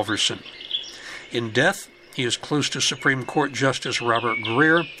and Elverson. In death, he is close to Supreme Court Justice Robert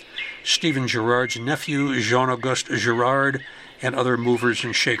Greer, Stephen Girard's nephew, Jean-Auguste Girard, and other movers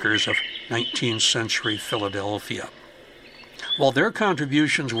and shakers of 19th century Philadelphia. While their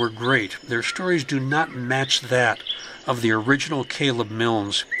contributions were great, their stories do not match that of the original Caleb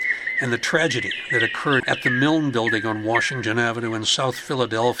Milne and the tragedy that occurred at the Milne Building on Washington Avenue in South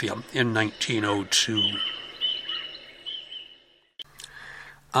Philadelphia in 1902.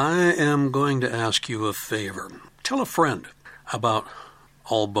 I am going to ask you a favor. Tell a friend about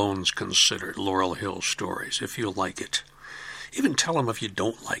All Bones Considered, Laurel Hill Stories, if you like it. Even tell them if you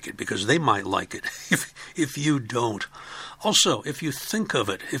don't like it, because they might like it if you don't. Also, if you think of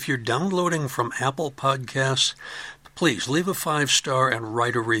it, if you're downloading from Apple Podcasts, please leave a 5-star and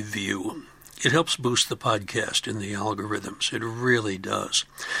write a review. It helps boost the podcast in the algorithms. It really does.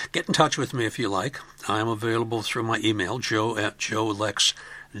 Get in touch with me if you like. I'm available through my email,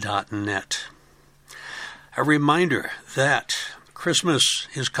 joe@joelex.net. A reminder that Christmas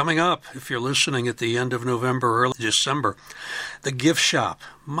is coming up. If you're listening at the end of November, early December, the gift shop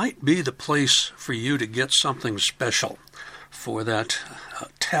might be the place for you to get something special for that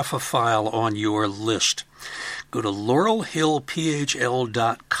taphophile on your list. Go to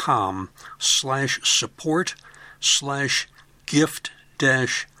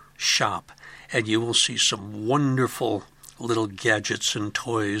laurelhillphl.com/support/gift-shop, and you will see some wonderful little gadgets and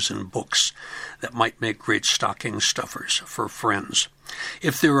toys and books that might make great stocking stuffers for friends.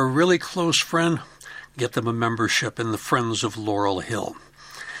 If they're a really close friend, get them a membership in the Friends of Laurel Hill.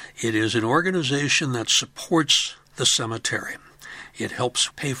 It is an organization that supports the cemetery. It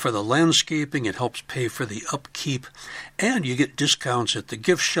helps pay for the landscaping, it helps pay for the upkeep, and you get discounts at the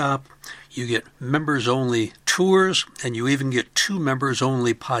gift shop, you get members-only tours, and you even get 2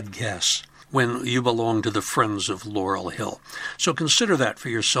 members-only podcasts when you belong to the Friends of Laurel Hill. So consider that for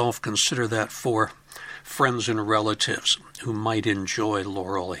yourself. Consider that for friends and relatives who might enjoy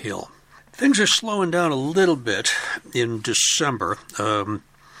Laurel Hill. Things are slowing down a little bit in December. On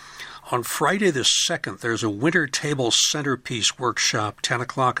Friday the 2nd, there's a winter table centerpiece workshop, 10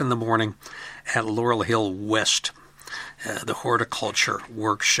 o'clock in the morning at Laurel Hill West, the horticulture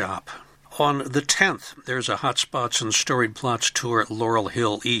workshop. On the 10th, there's a Hot Spots and Storied Plots tour at Laurel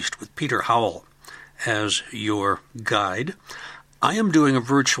Hill East with Peter Howell as your guide. I am doing a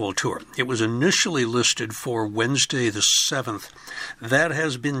virtual tour. It was initially listed for Wednesday the 7th. That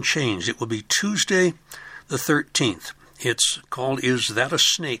has been changed. It will be Tuesday the 13th. It's called Is That a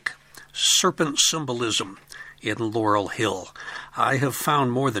Snake? Serpent Symbolism in Laurel Hill. I have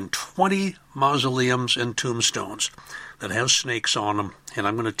found more than 20 mausoleums and tombstones that have snakes on them, and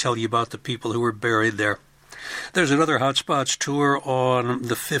I'm going to tell you about the people who were buried there. There's another Hot Spots tour on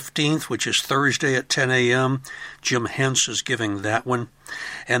the 15th, which is Thursday at 10 a.m. Jim Hentz is giving that one.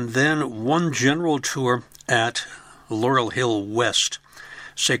 And then one general tour at Laurel Hill West,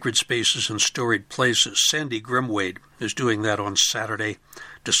 Sacred Spaces and Storied Places. Sandy Grimwade is doing that on Saturday,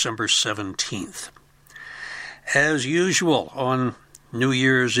 December 17th. As usual, on New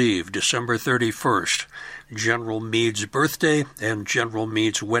Year's Eve, December 31st, General Meade's birthday and General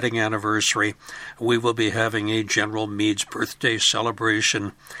Meade's wedding anniversary, we will be having a General Meade's birthday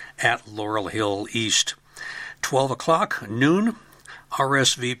celebration at Laurel Hill East. 12 o'clock, noon,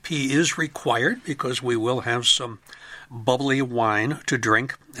 RSVP is required because we will have some bubbly wine to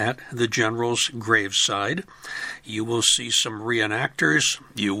drink at the General's graveside. You will see some reenactors.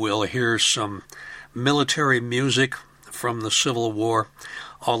 You will hear some military music from the Civil War.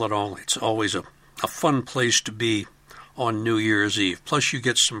 All in all, it's always a fun place to be on New Year's Eve. Plus, you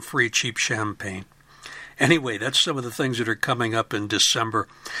get some free cheap champagne. Anyway, that's some of the things that are coming up in December.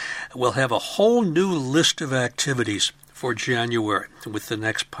 We'll have a whole new list of activities for January with the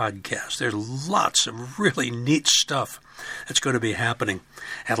next podcast. There's lots of really neat stuff that's going to be happening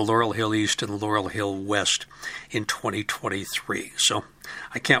at Laurel Hill East and Laurel Hill West in 2023. So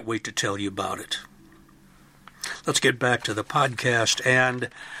I can't wait to tell you about it. Let's get back to the podcast, and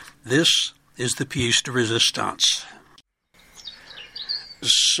this is the pièce de résistance.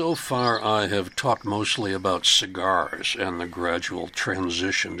 So far, I have talked mostly about cigars and the gradual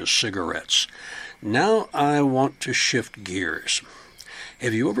transition to cigarettes. Now I want to shift gears.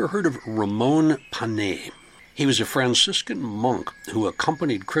 Have you ever heard of Ramon Panay? He was a Franciscan monk who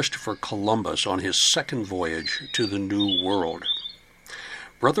accompanied Christopher Columbus on his second voyage to the New World.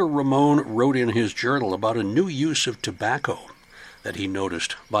 Brother Ramon wrote in his journal about a new use of tobacco that he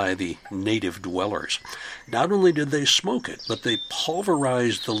noticed by the native dwellers. Not only did they smoke it, but they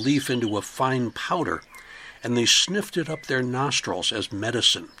pulverized the leaf into a fine powder, and they sniffed it up their nostrils as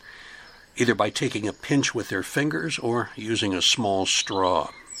medicine, either by taking a pinch with their fingers or using a small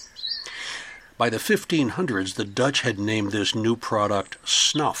straw. By the 1500s, the Dutch had named this new product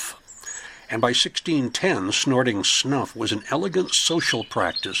snuff, and by 1610, snorting snuff was an elegant social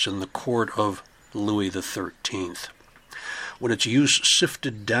practice in the court of Louis XIII. When its use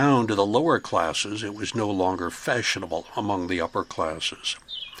sifted down to the lower classes, it was no longer fashionable among the upper classes.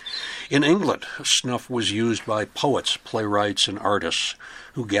 In England, snuff was used by poets, playwrights, and artists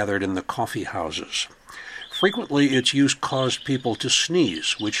who gathered in the coffee houses. Frequently, its use caused people to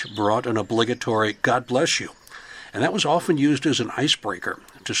sneeze, which brought an obligatory "God bless you," and that was often used as an icebreaker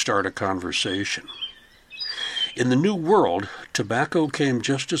to start a conversation. In the New World, tobacco came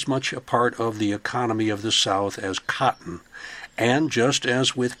just as much a part of the economy of the South as cotton, and just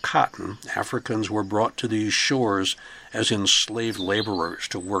as with cotton, Africans were brought to these shores as enslaved laborers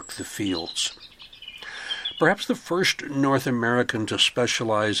to work the fields. Perhaps the first North American to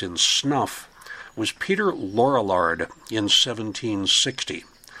specialize in snuff was Peter Lorillard in 1760.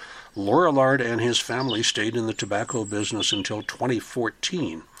 Lorillard and his family stayed in the tobacco business until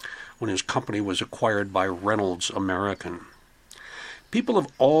 2014, when his company was acquired by Reynolds American. People of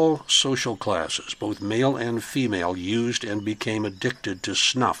all social classes, both male and female, used and became addicted to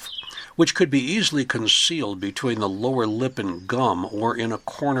snuff, which could be easily concealed between the lower lip and gum or in a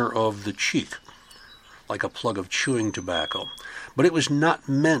corner of the cheek, like a plug of chewing tobacco. But it was not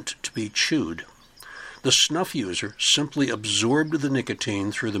meant to be chewed. The snuff user simply absorbed the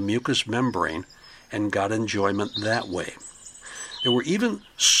nicotine through the mucous membrane and got enjoyment that way. There were even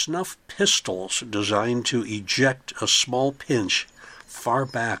snuff pistols designed to eject a small pinch far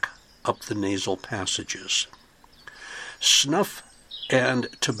back up the nasal passages. Snuff and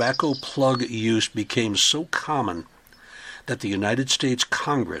tobacco plug use became so common that the United States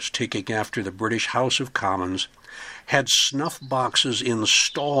Congress, taking after the British House of Commons, had snuff boxes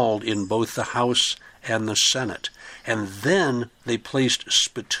installed in both the House and the Senate, and then they placed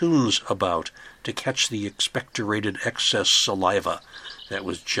spittoons about to catch the expectorated excess saliva that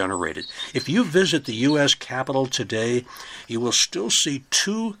was generated. If you visit the U.S. Capitol today, you will still see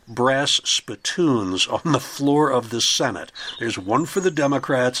 2 brass spittoons on the floor of the Senate. There's one for the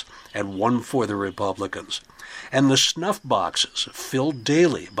Democrats and one for the Republicans. And the snuff boxes, filled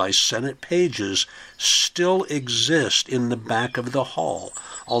daily by Senate pages, still exist in the back of the hall,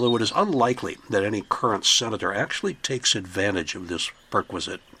 although it is unlikely that any current senator actually takes advantage of this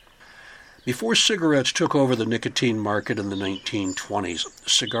perquisite. Before cigarettes took over the nicotine market in the 1920s,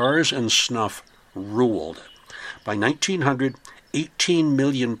 cigars and snuff ruled. By 1900, 18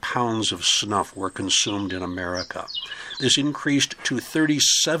 million pounds of snuff were consumed in America. This increased to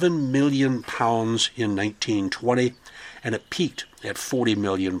 37 million pounds in 1920, and it peaked at 40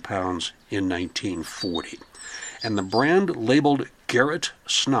 million pounds in 1940. And the brand labeled Garrett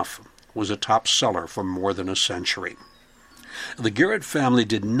Snuff was a top seller for more than a century. The Garrett family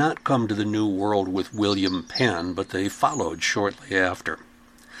did not come to the New World with William Penn, but they followed shortly after.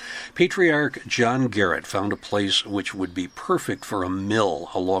 Patriarch John Garrett found a place which would be perfect for a mill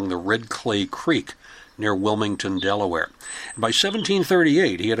along the Red Clay Creek near Wilmington, Delaware. By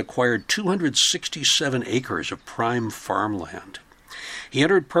 1738, he had acquired 267 acres of prime farmland. He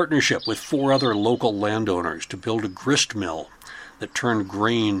entered partnership with 4 other local landowners to build a grist mill that turned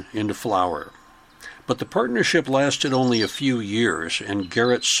grain into flour. But the partnership lasted only a few years, and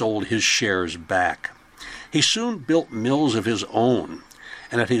Garrett sold his shares back. He soon built mills of his own,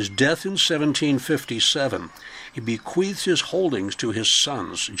 and at his death in 1757, he bequeathed his holdings to his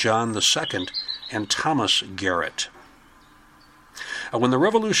sons, John II and Thomas Garrett. When the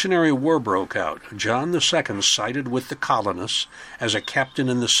Revolutionary War broke out, John II sided with the colonists as a captain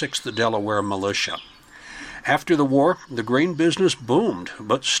in the 6th Delaware Militia. After the war, the grain business boomed,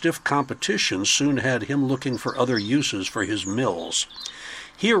 but stiff competition soon had him looking for other uses for his mills.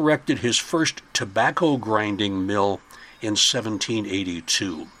 He erected his first tobacco grinding mill in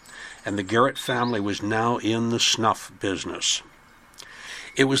 1782, and the Garrett family was now in the snuff business.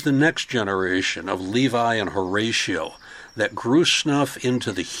 It was the next generation of Levi and Horatio that grew snuff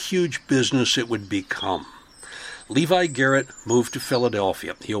into the huge business it would become. Levi Garrett moved to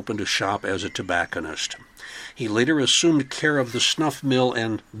Philadelphia. He opened a shop as a tobacconist. He later assumed care of the snuff mill,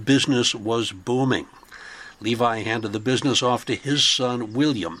 and business was booming. Levi handed the business off to his son,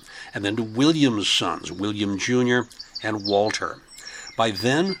 William, and then to William's sons, William Jr. and Walter. By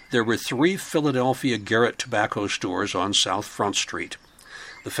then, there were 3 Philadelphia Garrett tobacco stores on South Front Street.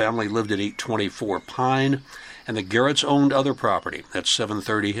 The family lived at 824 Pine, and the Garretts owned other property at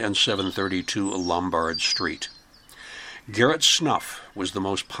 730 and 732 Lombard Street. Garrett Snuff was the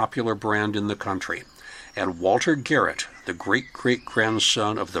most popular brand in the country, and Walter Garrett, the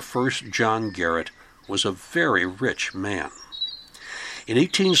great-great-grandson of the first John Garrett, was a very rich man. In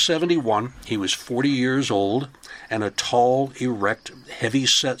 1871, he was 40 years old and a tall, erect,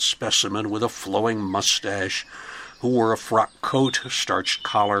 heavy-set specimen with a flowing mustache who wore a frock coat, starched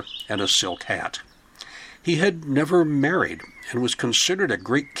collar, and a silk hat. He had never married and was considered a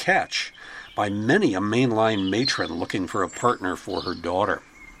great catch by many a mainline matron looking for a partner for her daughter.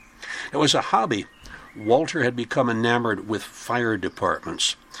 It was a hobby. Walter had become enamored with fire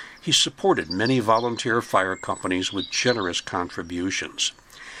departments. He supported many volunteer fire companies with generous contributions.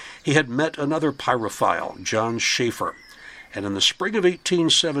 He had met another pyrophile, John Schaefer, and in the spring of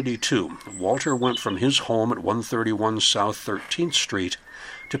 1872, Walter went from his home at 131 South 13th Street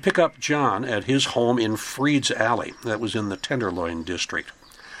to pick up John at his home in Freed's Alley, that was in the Tenderloin district.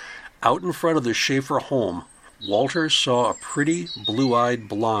 Out in front of the Schaefer home, Walter saw a pretty, blue-eyed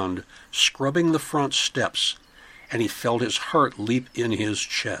blonde scrubbing the front steps, and he felt his heart leap in his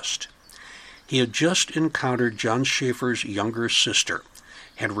chest. He had just encountered John Schaefer's younger sister,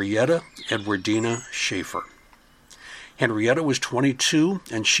 Henrietta Edwardina Schaefer. Henrietta was 22,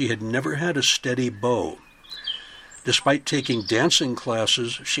 and she had never had a steady beau. Despite taking dancing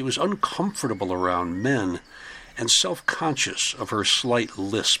classes, she was uncomfortable around men and self-conscious of her slight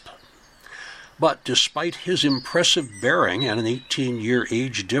lisp. But despite his impressive bearing and an 18-year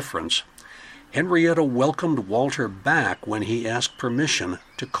age difference, Henrietta welcomed Walter back when he asked permission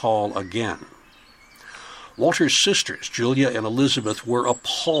to call again. Walter's sisters, Julia and Elizabeth, were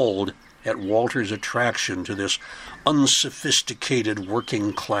appalled at Walter's attraction to this unsophisticated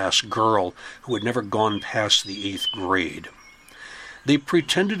working-class girl who had never gone past the 8th grade. They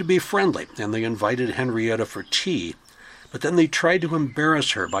pretended to be friendly, and they invited Henrietta for tea, but then they tried to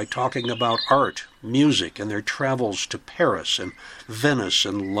embarrass her by talking about art, music, and their travels to Paris and Venice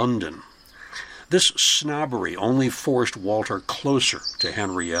and London. This snobbery only forced Walter closer to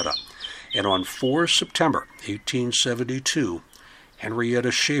Henrietta, and on 4 September 1872,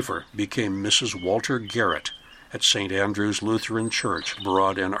 Henrietta Schaefer became Mrs. Walter Garrett at St. Andrew's Lutheran Church,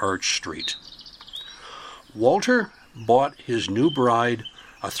 Broad and Arch Street. Walter bought his new bride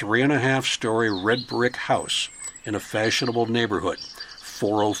a 3.5-story red brick house in a fashionable neighborhood,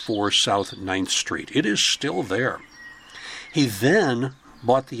 404 South 9th Street. It is still there. He then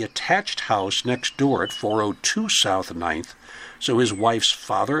bought the attached house next door at 402 South 9th, so his wife's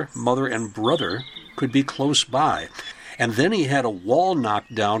father, mother, and brother could be close by. And then he had a wall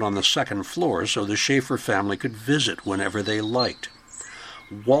knocked down on the second floor so the Schaefer family could visit whenever they liked.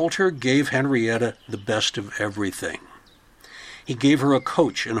 Walter gave Henrietta the best of everything. He gave her a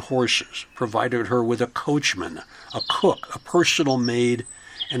coach and horses, provided her with a coachman, a cook, a personal maid,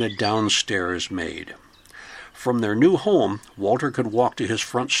 and a downstairs maid. From their new home, Walter could walk to his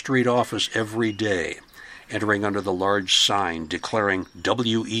front street office every day, entering under the large sign declaring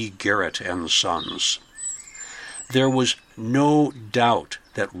W.E. Garrett and Sons. There was no doubt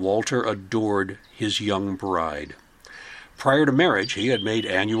that Walter adored his young bride. Prior to marriage, he had made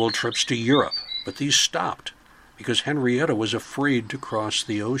annual trips to Europe, but these stopped because Henrietta was afraid to cross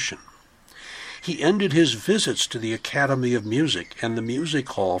the ocean. He ended his visits to the Academy of Music and the music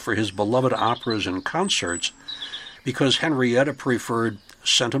hall for his beloved operas and concerts because Henrietta preferred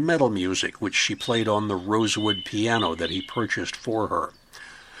sentimental music, which she played on the rosewood piano that he purchased for her.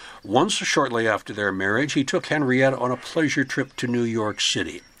 Once, shortly after their marriage, he took Henrietta on a pleasure trip to New York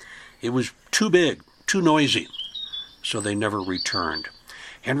City. It was too big, too noisy, so they never returned.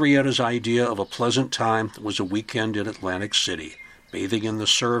 Henrietta's idea of a pleasant time was a weekend in Atlantic City, bathing in the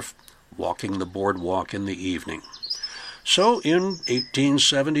surf, walking the boardwalk in the evening. So in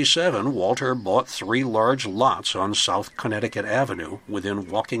 1877, Walter bought 3 large lots on South Connecticut Avenue within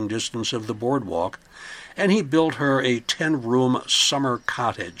walking distance of the boardwalk, and he built her a 10-room summer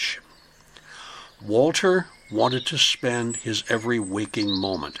cottage. Walter wanted to spend his every waking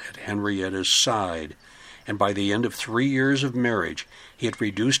moment at Henrietta's side, and by the end of 3 years of marriage, he had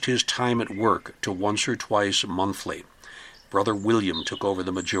reduced his time at work to once or twice monthly. Brother William took over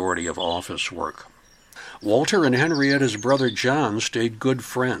the majority of office work. Walter and Henrietta's brother John stayed good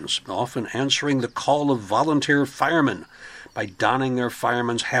friends, often answering the call of volunteer firemen by donning their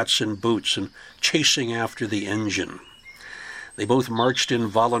firemen's hats and boots and chasing after the engine. They both marched in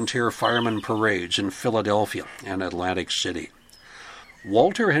volunteer fireman parades in Philadelphia and Atlantic City.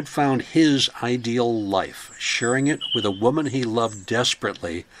 Walter had found his ideal life, sharing it with a woman he loved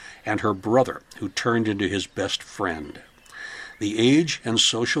desperately and her brother, who turned into his best friend. The age and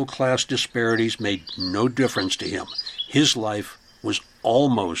social class disparities made no difference to him. His life was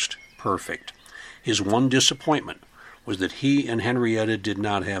almost perfect. His one disappointment was that he and Henrietta did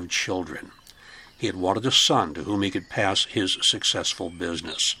not have children. He had wanted a son to whom he could pass his successful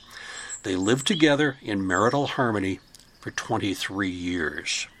business. They lived together in marital harmony for 23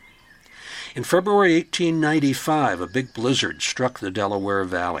 years. In February 1895, a big blizzard struck the Delaware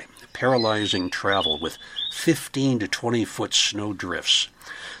Valley, paralyzing travel with 15 to 20-foot snow drifts.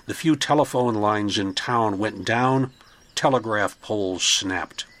 The few telephone lines in town went down, telegraph poles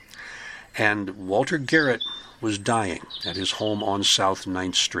snapped, and Walter Garrett was dying at his home on South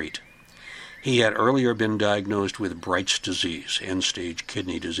 9th Street. He had earlier been diagnosed with Bright's disease, end-stage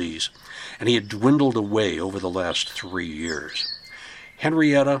kidney disease, and he had dwindled away over the last 3 years.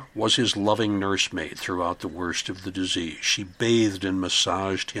 Henrietta was his loving nursemaid throughout the worst of the disease. She bathed and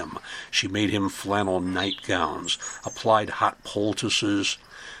massaged him. She made him flannel nightgowns, applied hot poultices,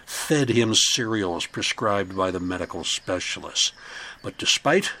 fed him cereals prescribed by the medical specialists. But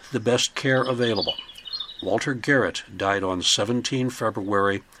despite the best care available, Walter Garrett died on 17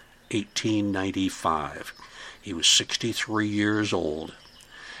 February 1895. He was 63 years old.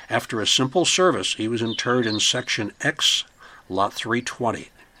 After a simple service, he was interred in Section X, Lot 320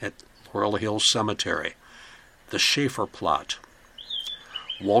 at Laurel Hill Cemetery, the Schaefer plot.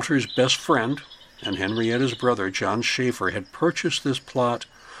 Walter's best friend and Henrietta's brother, John Schaefer, had purchased this plot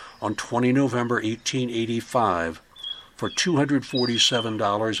on 20 November 1885 for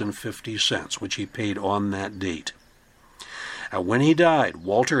 $247.50, which he paid on that date. When he died,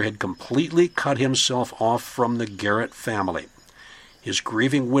 Walter had completely cut himself off from the Garrett family. His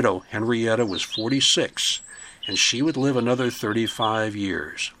grieving widow, Henrietta, was 46, and she would live another 35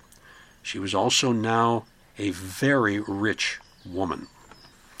 years. She was also now a very rich woman.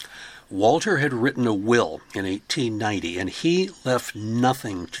 Walter had written a will in 1890, and he left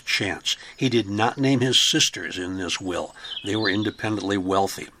nothing to chance. He did not name his sisters in this will. They were independently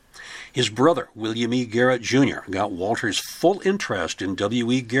wealthy. His brother, William E. Garrett, Jr., got Walter's full interest in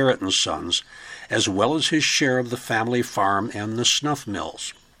W. E. Garrett and Sons, as well as his share of the family farm and the snuff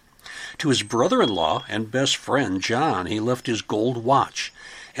mills. To his brother-in-law and best friend, John, he left his gold watch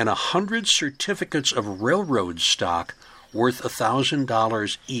and 100 certificates of railroad stock worth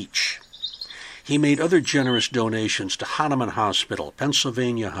 $1,000 each. He made other generous donations to Hahnemann Hospital,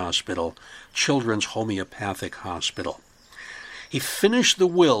 Pennsylvania Hospital, Children's Homeopathic Hospital. He finished the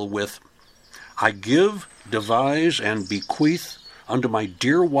will with, "I give, devise, and bequeath unto my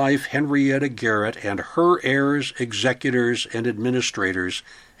dear wife Henrietta Garrett and her heirs, executors, and administrators,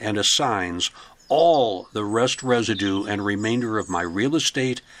 and assigns all the rest residue and remainder of my real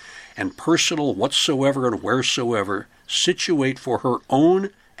estate and personal whatsoever and wheresoever situate for her own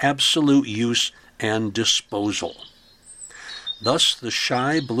absolute use and disposal." Thus the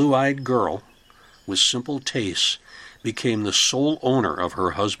shy, blue-eyed girl, with simple tastes, became the sole owner of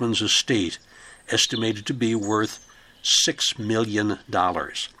her husband's estate, estimated to be worth $6 million,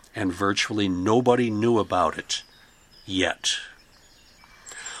 and virtually nobody knew about it yet.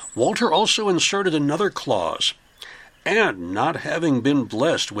 Walter also inserted another clause, "And not having been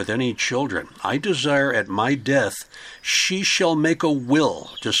blessed with any children, I desire at my death she shall make a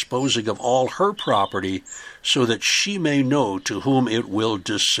will disposing of all her property, so that she may know to whom it will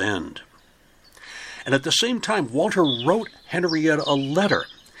descend." And at the same time, Walter wrote Henrietta a letter.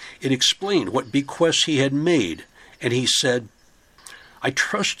 It explained what bequests he had made, and he said, "I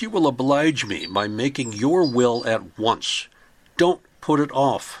trust you will oblige me by making your will at once. Don't put it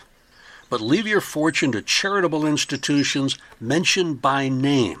off, but leave your fortune to charitable institutions mentioned by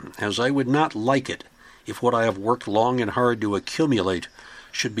name, as I would not like it if what I have worked long and hard to accumulate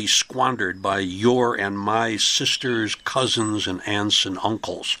should be squandered by your and my sisters, cousins, and aunts and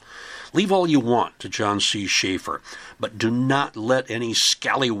uncles. Leave all you want to John C. Schaefer, but do not let any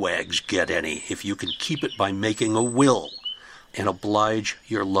scallywags get any if you can keep it by making a will, and oblige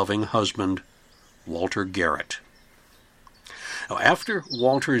your loving husband, Walter Garrett." Now, after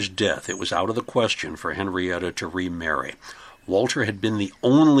Walter's death, it was out of the question for Henrietta to remarry. Walter had been the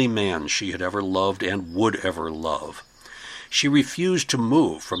only man she had ever loved and would ever love. She refused to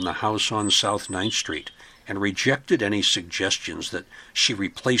move from the house on South 9th Street and rejected any suggestions that she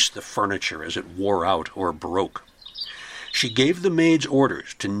replace the furniture as it wore out or broke. She gave the maids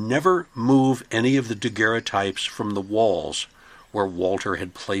orders to never move any of the daguerreotypes from the walls where Walter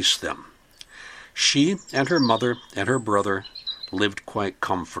had placed them. She and her mother and her brother lived quite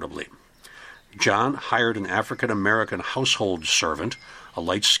comfortably. John hired an African-American household servant, a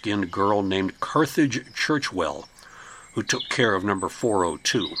light-skinned girl named Carthage Churchwell, who took care of number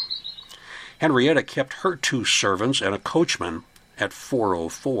 402. Henrietta kept her 2 servants and a coachman at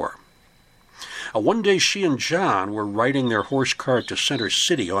 404. One day she and John were riding their horse cart to Center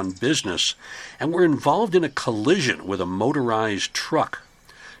City on business and were involved in a collision with a motorized truck.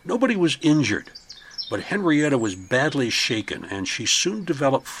 Nobody was injured, but Henrietta was badly shaken, and she soon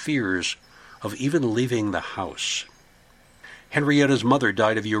developed fears of even leaving the house. Henrietta's mother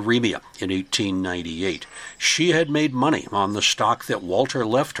died of uremia in 1898. She had made money on the stock that Walter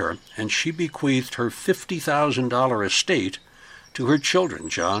left her, and she bequeathed her $50,000 estate to her children,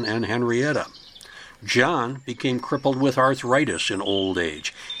 John and Henrietta. John became crippled with arthritis in old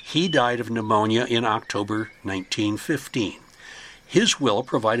age. He died of pneumonia in October 1915. His will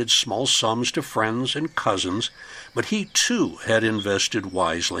provided small sums to friends and cousins, but he too had invested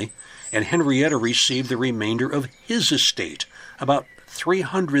wisely, and Henrietta received the remainder of his estate, about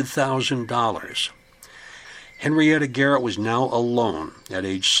 $300,000. Henrietta Garrett was now alone at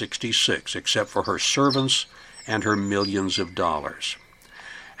age 66, except for her servants and her millions of dollars.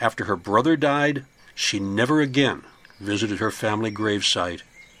 After her brother died, she never again visited her family gravesite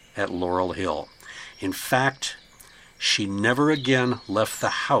at Laurel Hill. In fact, she never again left the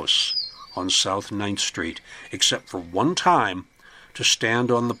house on South 9th Street, except for one time to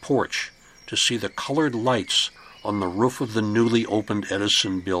stand on the porch to see the colored lights on the roof of the newly opened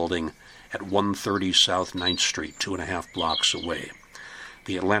Edison building at 130 South 9th Street, 2.5 blocks away.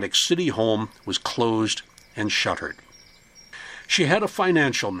 The Atlantic City home was closed and shuttered. She had a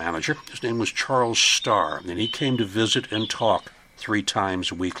financial manager. His name was Charles Starr, and he came to visit and talk 3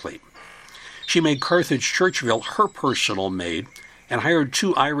 times weekly. She made Carthage Churchville her personal maid and hired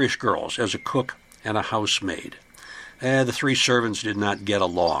 2 Irish girls as a cook and a housemaid. The 3 servants did not get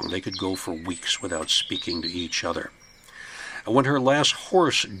along. They could go for weeks without speaking to each other. When her last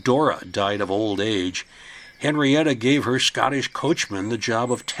horse, Dora, died of old age, Henrietta gave her Scottish coachman the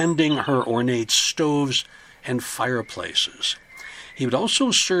job of tending her ornate stoves and fireplaces. He would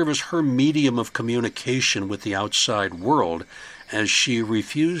also serve as her medium of communication with the outside world, as she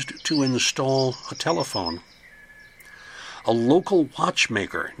refused to install a telephone. A local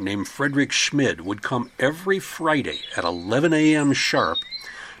watchmaker named Frederick Schmid would come every Friday at 11 a.m. sharp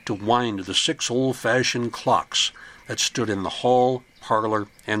to wind the 6 old-fashioned clocks that stood in the hall, parlor,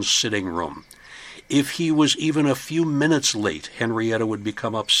 and sitting room. If he was even a few minutes late, Henrietta would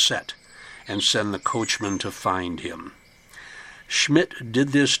become upset and send the coachman to find him. Schmidt did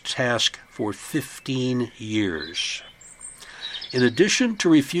this task for 15 years. In addition to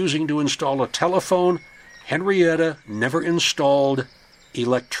refusing to install a telephone, Henrietta never installed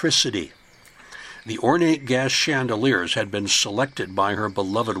electricity. The ornate gas chandeliers had been selected by her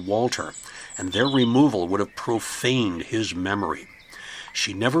beloved Walter, and their removal would have profaned his memory.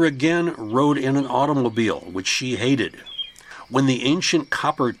 She never again rode in an automobile, which she hated. When the ancient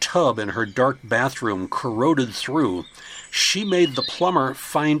copper tub in her dark bathroom corroded through, she made the plumber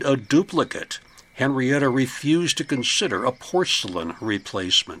find a duplicate. Henrietta refused to consider a porcelain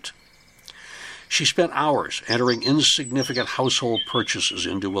replacement. She spent hours entering insignificant household purchases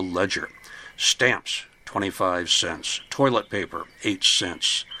into a ledger. Stamps, 25 cents. Toilet paper, 8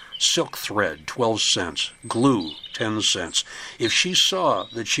 cents. Silk thread, 12 cents. Glue, 10 cents. If she saw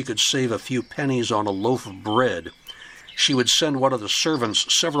that she could save a few pennies on a loaf of bread, she would send one of the servants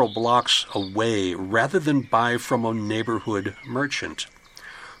several blocks away rather than buy from a neighborhood merchant.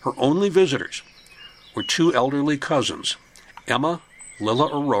 Her only visitors were 2 elderly cousins, Emma, Lilla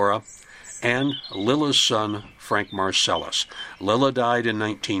Aurora, and Lilla's son, Frank Marcellus. Lilla died in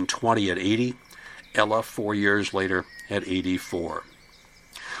 1920 at 80, Ella 4 years later at 84.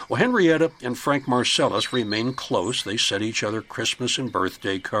 Well, Henrietta and Frank Marcellus remained close. They sent each other Christmas and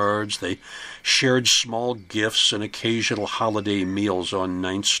birthday cards. They shared small gifts and occasional holiday meals on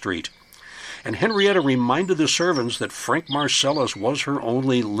 9th Street. And Henrietta reminded the servants that Frank Marcellus was her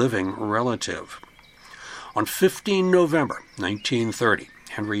only living relative. On 15 November 1930,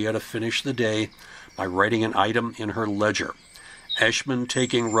 Henrietta finished the day by writing an item in her ledger, Ashman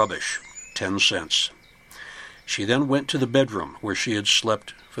taking rubbish, 10 cents. She then went to the bedroom where she had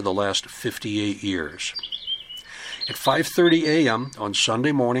slept for the last 58 years. At 5:30 a.m. on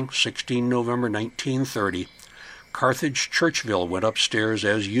Sunday morning, 16 November 1930, Carthage Churchville went upstairs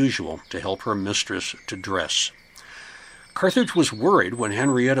as usual to help her mistress to dress. Carthage was worried when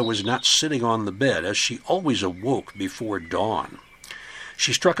Henrietta was not sitting on the bed, as she always awoke before dawn.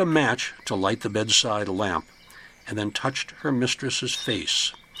 She struck a match to light the bedside lamp and then touched her mistress's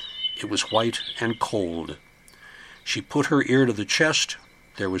face. It was white and cold. She put her ear to the chest.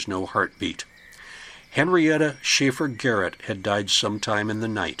 There was no heartbeat. Henrietta Schaefer Garrett had died sometime in the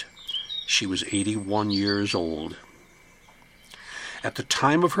night. She was 81 years old. At the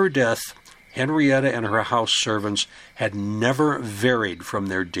time of her death, Henrietta and her house servants had never varied from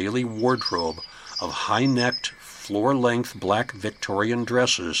their daily wardrobe of high-necked, floor-length black Victorian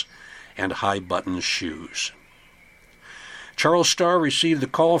dresses and high-buttoned shoes. Charles Starr received the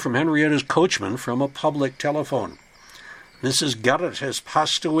call from Henrietta's coachman from a public telephone. "Mrs. Garrett has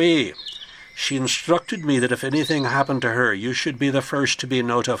passed away. She instructed me that if anything happened to her, you should be the first to be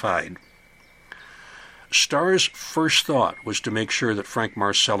notified." Starr's first thought was to make sure that Frank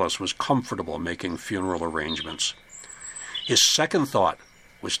Marcellus was comfortable making funeral arrangements. His second thought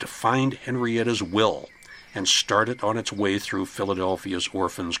was to find Henrietta's will and start it on its way through Philadelphia's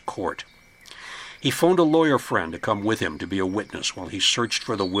Orphans' Court. He phoned a lawyer friend to come with him to be a witness while he searched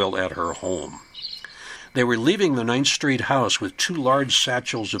for the will at her home. They were leaving the 9th Street house with 2 large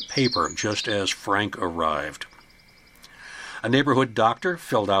satchels of paper just as Frank arrived. A neighborhood doctor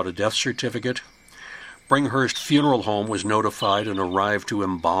filled out a death certificate. Bringhurst Funeral Home was notified and arrived to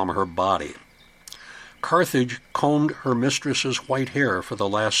embalm her body. Carthage combed her mistress's white hair for the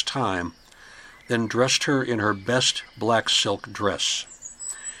last time, then dressed her in her best black silk dress.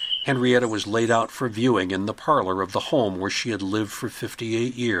 Henrietta was laid out for viewing in the parlor of the home where she had lived for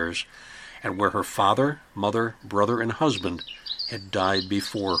 58 years and where her father, mother, brother, and husband had died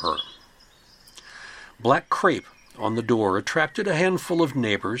before her. Black crape on the door attracted a handful of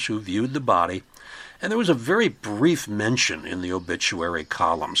neighbors who viewed the body, and there was a very brief mention in the obituary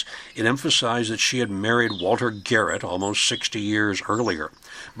columns. It emphasized that she had married Walter Garrett almost 60 years earlier,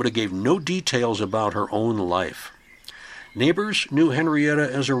 but it gave no details about her own life. Neighbors knew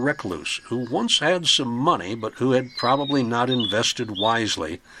Henrietta as a recluse who once had some money, but who had probably not invested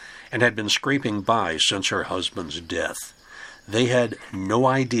wisely and had been scraping by since her husband's death. They had no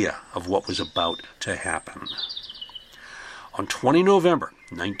idea of what was about to happen. On 20 November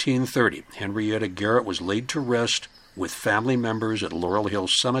 1930, Henrietta Garrett was laid to rest with family members at Laurel Hill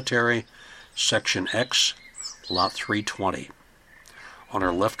Cemetery, Section X, Lot 320. On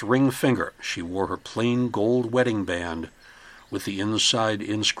her left ring finger, she wore her plain gold wedding band with the inside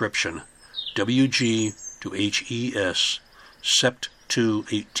inscription, WG to HES, Sept. 2,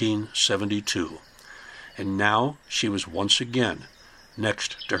 1872. And now she was once again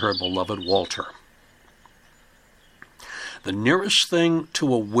next to her beloved Walter. The nearest thing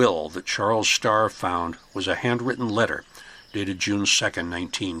to a will that Charles Starr found was a handwritten letter dated June 2,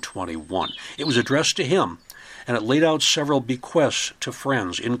 1921. It was addressed to him, and it laid out several bequests to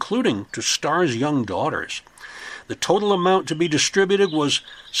friends, including to Starr's young daughters. The total amount to be distributed was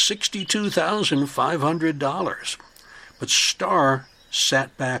 $62,500. But Starr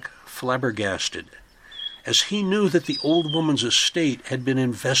sat back flabbergasted, as he knew that the old woman's estate had been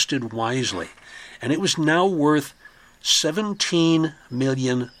invested wisely, and it was now worth $17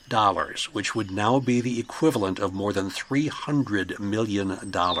 million, which would now be the equivalent of more than $300 million.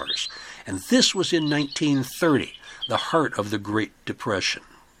 And this was in 1930, the heart of the Great Depression.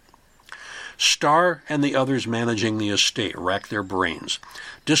 Starr and the others managing the estate racked their brains.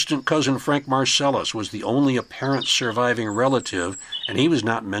 Distant cousin Frank Marcellus was the only apparent surviving relative, and he was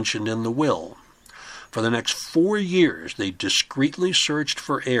not mentioned in the will. For the next 4 years, they discreetly searched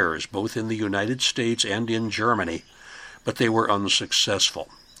for heirs, both in the United States and in Germany, but they were unsuccessful.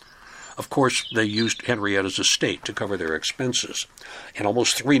 Of course, they used Henrietta's estate to cover their expenses, and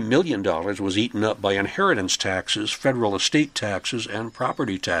almost $3 million was eaten up by inheritance taxes, federal estate taxes, and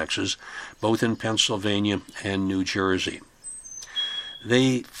property taxes, both in Pennsylvania and New Jersey.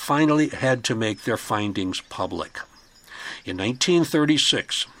 They finally had to make their findings public. In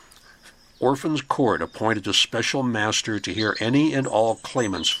 1936, Orphans Court appointed a special master to hear any and all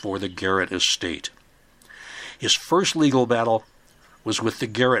claimants for the Garrett estate. His first legal battle was with the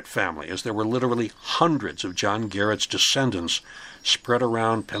Garrett family, as there were literally hundreds of John Garrett's descendants spread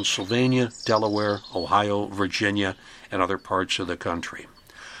around Pennsylvania, Delaware, Ohio, Virginia, and other parts of the country.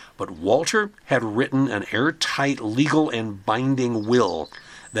 But Walter had written an airtight legal and binding will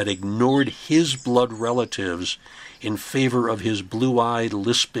that ignored his blood relatives in favor of his blue-eyed,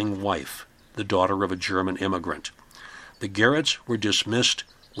 lisping wife, the daughter of a German immigrant. The Garretts were dismissed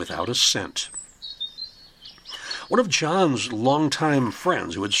without a cent. One of John's longtime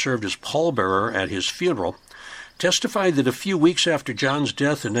friends, who had served as pallbearer at his funeral, testified that a few weeks after John's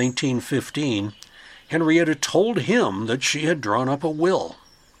death in 1915, Henrietta told him that she had drawn up a will.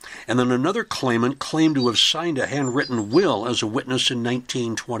 And then another claimant claimed to have signed a handwritten will as a witness in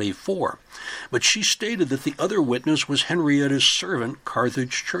 1924. But she stated that the other witness was Henrietta's servant,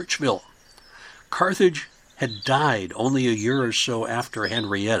 Carthage Churchville. Carthage had died only a year or so after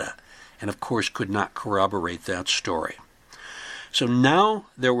Henrietta, and of course could not corroborate that story. So now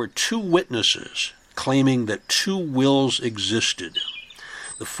there were two witnesses claiming that two wills existed.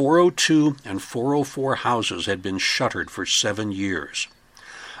 The 402 and 404 houses had been shuttered for 7 years.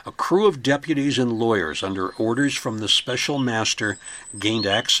 A crew of deputies and lawyers under orders from the special master gained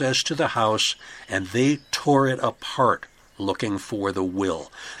access to the house, and they tore it apart looking for the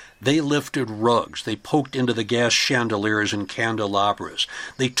will. They lifted rugs. They poked into the gas chandeliers and candelabras.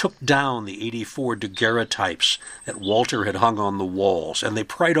 They took down the 84 daguerreotypes that Walter had hung on the walls, and they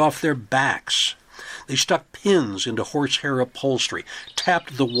pried off their backs. They stuck pins into horsehair upholstery,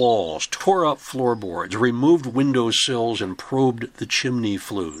 tapped the walls, tore up floorboards, removed window sills, and probed the chimney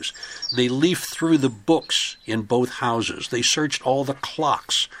flues. They leafed through the books in both houses. They searched all the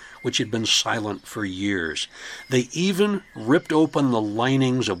clocks, which had been silent for years. They even ripped open the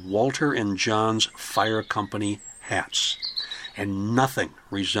linings of Walter and John's fire company hats, and nothing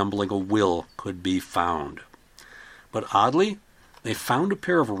resembling a will could be found. But oddly, they found a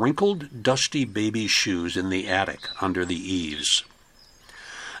pair of wrinkled, dusty baby shoes in the attic under the eaves.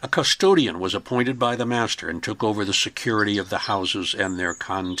 A custodian was appointed by the master and took over the security of the houses and their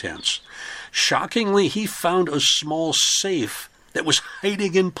contents. Shockingly, he found a small safe that was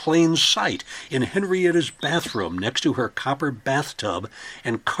hiding in plain sight in Henrietta's bathroom next to her copper bathtub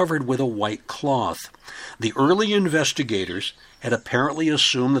and covered with a white cloth. The early investigators had apparently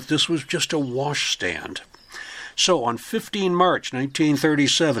assumed that this was just a washstand. So on 15 March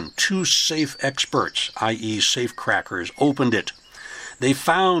 1937, two safe experts, i.e. safecrackers, opened it. They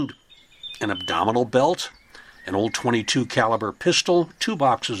found an abdominal belt, an old .22 caliber pistol, 2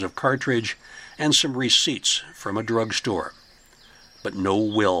 boxes of cartridge, and some receipts from a drugstore. But no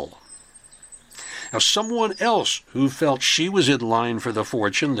will. Now, someone else who felt she was in line for the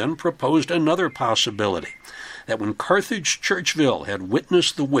fortune then proposed another possibility, that when Carthage Churchville had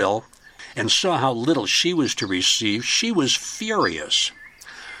witnessed the will and saw how little she was to receive, she was furious.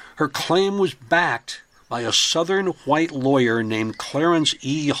 Her claim was backed by a Southern white lawyer named Clarence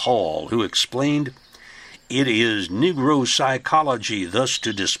E. Hall, who explained, "It is Negro psychology thus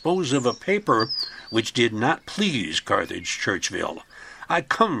to dispose of a paper which did not please Carthage Churchville. I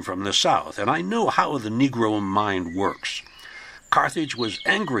come from the South, and I know how the Negro mind works. Carthage was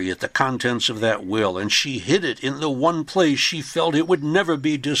angry at the contents of that will, and she hid it in the one place she felt it would never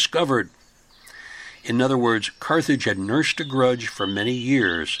be discovered." In other words, Carthage had nursed a grudge for many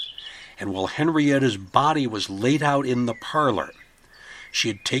years, and while Henrietta's body was laid out in the parlor, she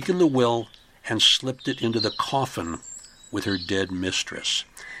had taken the will and slipped it into the coffin with her dead mistress.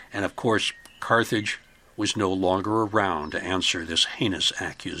 And of course, Carthage was no longer around to answer this heinous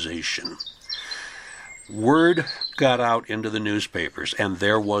accusation. Word got out into the newspapers, and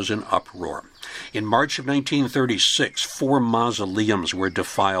there was an uproar. In March of 1936, 4 mausoleums were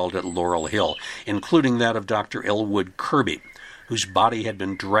defiled at Laurel Hill, including that of Dr. Elwood Kirby, whose body had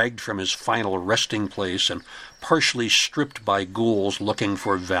been dragged from his final resting place and partially stripped by ghouls looking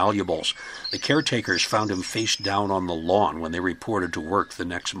for valuables. The caretakers found him face down on the lawn when they reported to work the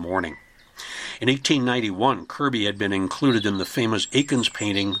next morning. In 1891, Kirby had been included in the famous Akins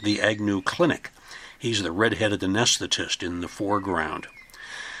painting, The Agnew Clinic. He's the red-headed anesthetist in the foreground.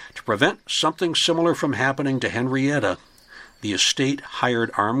 To prevent something similar from happening to Henrietta, the estate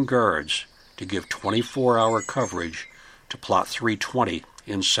hired armed guards to give 24-hour coverage to Plot 320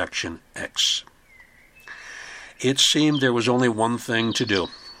 in Section X. It seemed there was only one thing to do.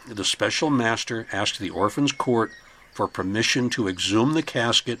 The special master asked the Orphans' Court for permission to exhume the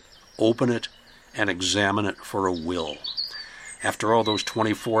casket, open it, and examine it for a will. After all, those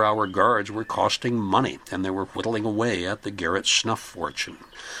 24-hour guards were costing money, and they were whittling away at the Garrett snuff fortune.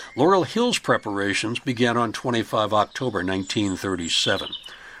 Laurel Hill's preparations began on 25 October 1937,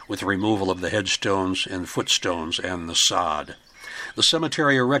 with the removal of the headstones and footstones and the sod. The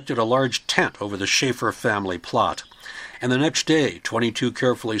cemetery erected a large tent over the Schaefer family plot, and the next day, 22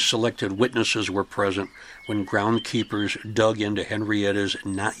 carefully selected witnesses were present when groundkeepers dug into Henrietta's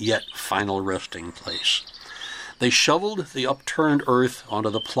not-yet final resting place. They shoveled the upturned earth onto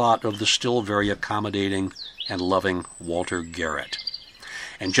the plot of the still very accommodating and loving Walter Garrett.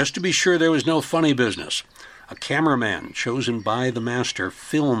 And just to be sure there was no funny business, a cameraman chosen by the master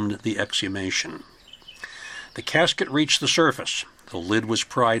filmed the exhumation. The casket reached the surface, the lid was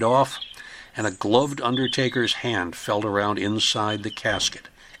pried off, and a gloved undertaker's hand felt around inside the casket,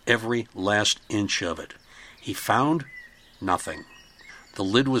 every last inch of it. He found nothing. The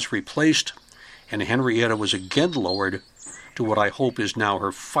lid was replaced, and Henrietta was again lowered to what I hope is now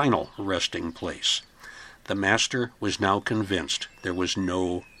her final resting place. The master was now convinced there was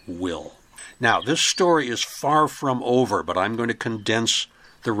no will. Now, this story is far from over, but I'm going to condense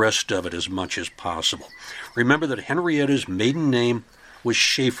the rest of it as much as possible. Remember that Henrietta's maiden name was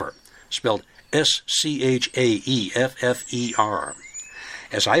Schaefer, spelled S-C-H-A-E-F-F-E-R.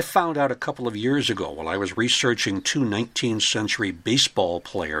 As I found out a couple of years ago while I was researching 2 19th century baseball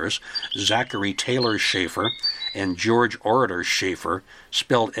players, Zachary Taylor Schaefer and George Orator Schaefer,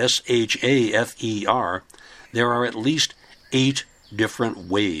 spelled S-H-A-F-E-R, there are at least 8 different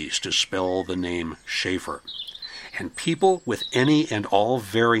ways to spell the name Schaefer. And people with any and all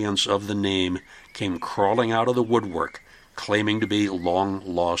variants of the name came crawling out of the woodwork, claiming to be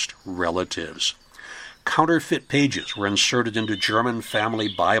long-lost relatives. Counterfeit pages were inserted into German family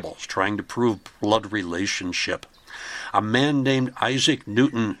Bibles, trying to prove blood relationship. A man named Isaac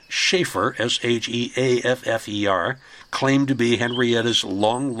Newton Schaeffer, S-H-E-A-F-F-E-R, claimed to be Henrietta's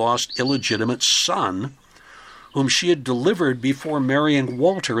long-lost illegitimate son, whom she had delivered before marrying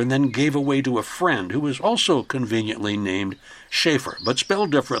Walter and then gave away to a friend who was also conveniently named Schaefer, but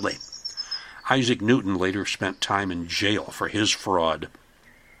spelled differently. Isaac Newton later spent time in jail for his fraud.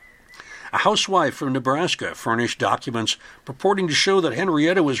 A housewife from Nebraska furnished documents purporting to show that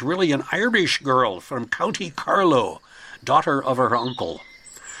Henrietta was really an Irish girl from County Carlow, daughter of her uncle.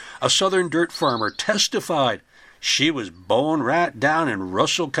 A southern dirt farmer testified she was born right down in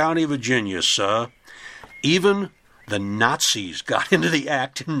Russell County, Virginia, sir. Even the Nazis got into the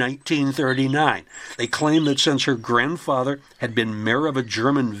act in 1939. They claimed that since her grandfather had been mayor of a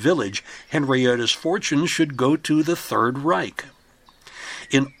German village, Henrietta's fortune should go to the Third Reich.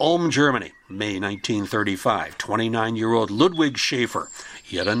 In Ulm, Germany, May 1935, 29-year-old Ludwig Schaefer,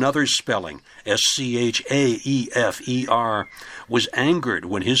 yet another spelling, Schaefer, was angered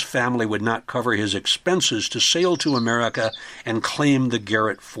when his family would not cover his expenses to sail to America and claim the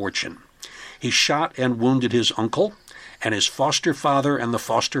Garrett fortune. He shot and wounded his uncle and his foster father and the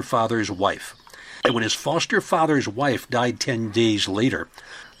foster father's wife. And when his foster father's wife died 10 days later,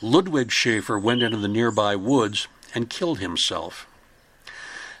 Ludwig Schaefer went into the nearby woods and killed himself.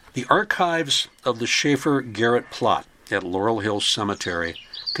 The archives of the Schaefer-Garrett plot at Laurel Hill Cemetery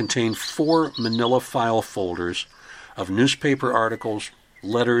contain 4 manila file folders of newspaper articles,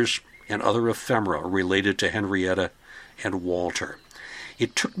 letters, and other ephemera related to Henrietta and Walter.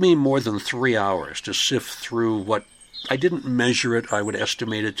 It took me more than 3 hours to sift through what, I didn't measure it, I would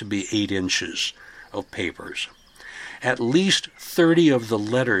estimate it to be 8 inches of papers. At least 30 of the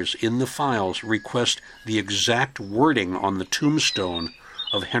letters in the files request the exact wording on the tombstone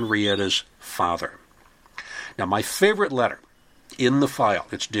of Henrietta's father. Now, my favorite letter in the file,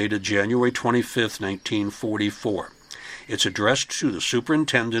 it's dated January 25th, 1944. It's addressed to the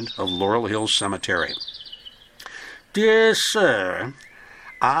superintendent of Laurel Hill Cemetery. Dear Sir,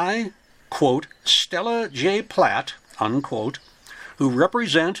 I, quote, Stella J. Platt, unquote, who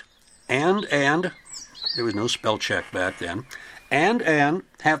represent and, there was no spell check back then, and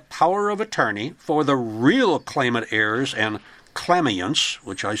have power of attorney for the real claimant heirs and claimants,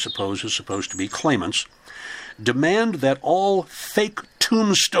 which I suppose is supposed to be claimants, demand that all fake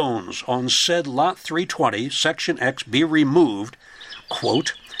tombstones on said Lot 320, Section X, be removed,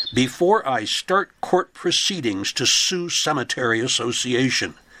 quote, before I start court proceedings to sue Cemetery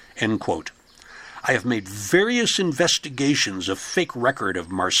Association, end quote. I have made various investigations of fake record of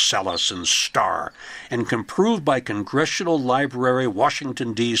Marcellus and Starr and can prove by Congressional Library,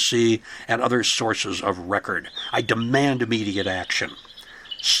 Washington, D.C., and other sources of record. I demand immediate action.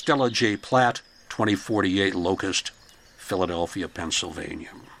 Stella J. Platt, 2048 Locust, Philadelphia,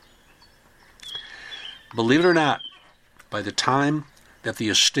 Pennsylvania. Believe it or not, by the time that the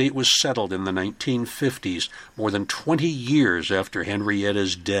estate was settled in the 1950s, more than 20 years after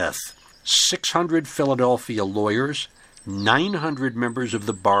Henrietta's death, 600 Philadelphia lawyers, 900 members of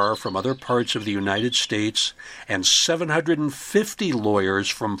the bar from other parts of the United States, and 750 lawyers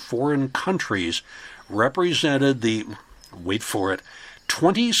from foreign countries represented the, wait for it,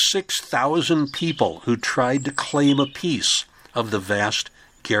 26,000 people who tried to claim a piece of the vast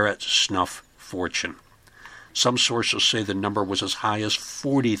Garrett snuff fortune. Some sources say the number was as high as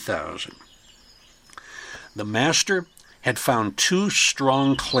 40,000. The master had found 2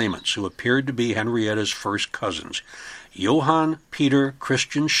 strong claimants who appeared to be Henrietta's first cousins, Johann Peter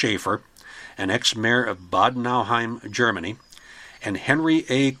Christian Schaefer, an ex-mayor of Bad Nauheim, Germany, and Henry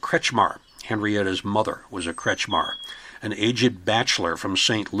A. Kretschmar. Henrietta's mother was a Kretschmar, an aged bachelor from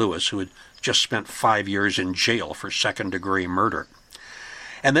St. Louis who had just spent 5 years in jail for second-degree murder.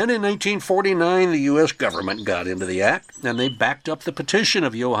 And then in 1949, the U.S. government got into the act, and they backed up the petition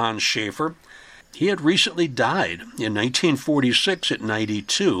of Johann Schaefer. He had recently died in 1946 at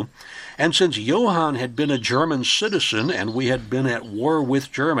 92, and since Johann had been a German citizen and we had been at war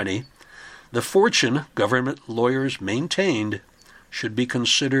with Germany, the fortune, government lawyers maintained, should be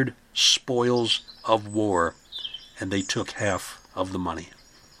considered spoils of war, and they took half of the money.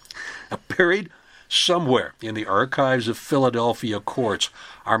 Now, buried somewhere in the archives of Philadelphia courts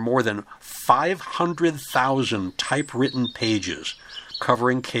are more than 500,000 typewritten pages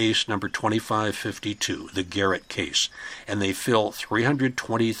covering case number 2552, the Garrett case, and they fill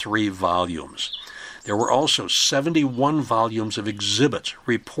 323 volumes. There were also 71 volumes of exhibits,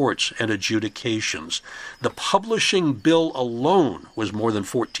 reports, and adjudications. The publishing bill alone was more than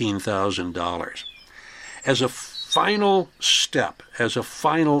 $14,000. As a final step, as a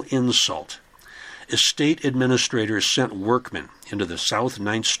final insult, estate administrators sent workmen into the South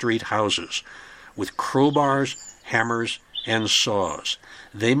 9th Street houses with crowbars, hammers, and saws.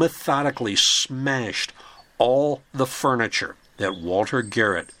 They methodically smashed all the furniture that Walter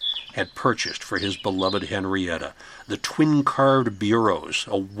Garrett had purchased for his beloved Henrietta: the twin-carved bureaus,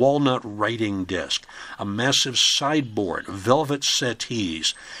 a walnut writing desk, a massive sideboard, velvet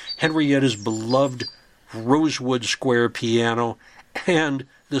settees, Henrietta's beloved rosewood square piano, and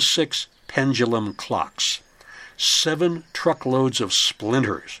the 6 pendulum clocks. 7 truckloads of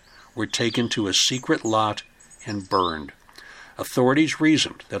splinters were taken to a secret lot and burned. Authorities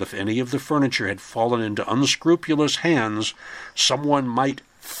reasoned that if any of the furniture had fallen into unscrupulous hands, someone might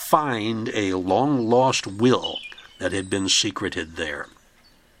find a long-lost will that had been secreted there.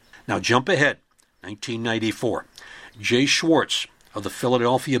 Now jump ahead, 1994. Jay Schwartz of the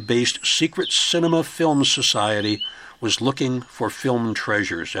Philadelphia-based Secret Cinema Film Society was looking for film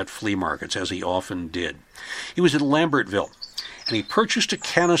treasures at flea markets, as he often did. He was in Lambertville, and he purchased a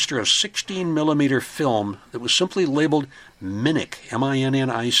canister of 16mm film that was simply labeled Minnick,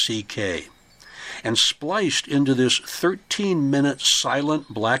 M-I-N-N-I-C-K, and spliced into this 13-minute silent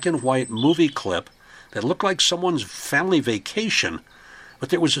black and white movie clip that looked like someone's family vacation, but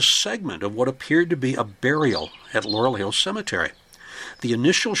there was a segment of what appeared to be a burial at Laurel Hill Cemetery. The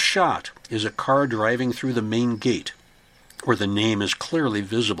initial shot is a car driving through the main gate, where the name is clearly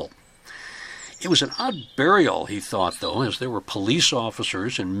visible. It was an odd burial, he thought, though, as there were police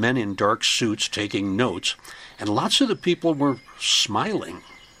officers and men in dark suits taking notes, and lots of the people were smiling.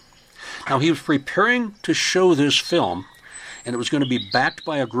 Now, he was preparing to show this film, and it was going to be backed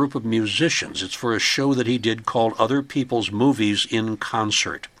by a group of musicians. It's for a show that he did called Other People's Movies in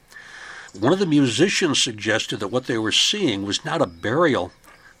Concert. One of the musicians suggested that what they were seeing was not a burial,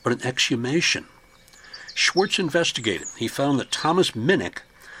 but an exhumation. Schwartz investigated. He found that Thomas Minnick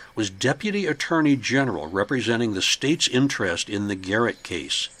was Deputy Attorney General representing the state's interest in the Garrett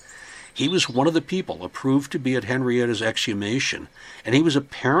case. He was one of the people approved to be at Henrietta's exhumation, and he was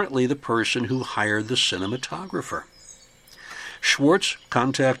apparently the person who hired the cinematographer. Schwartz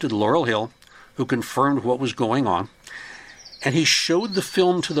contacted Laurel Hill, who confirmed what was going on, and he showed the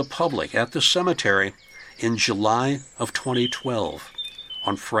film to the public at the cemetery in July of 2012,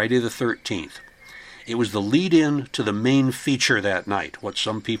 on Friday the 13th. It was the lead-in to the main feature that night, what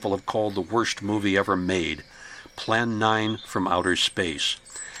some people have called the worst movie ever made, Plan 9 from Outer Space.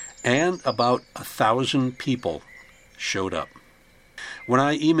 And about 1,000 people showed up. When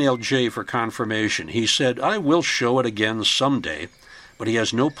I emailed Jay for confirmation, he said, "I will show it again someday, but he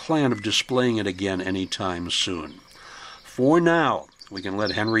has no plan of displaying it again anytime soon. For now, we can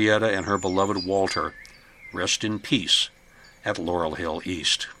let Henrietta and her beloved Walter rest in peace at Laurel Hill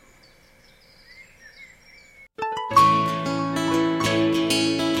East."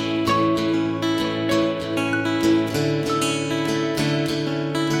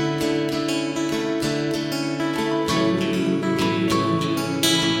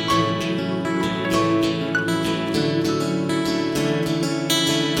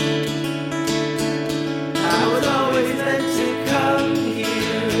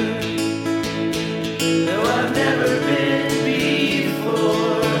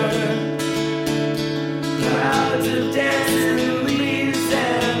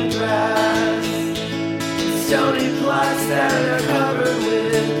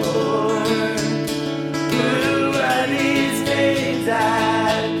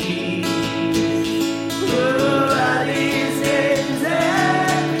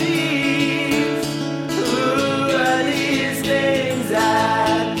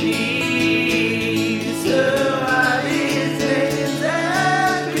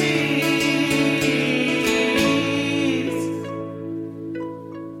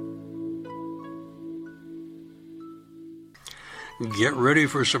 Get ready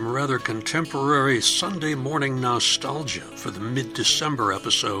for some rather contemporary Sunday morning nostalgia for the mid-December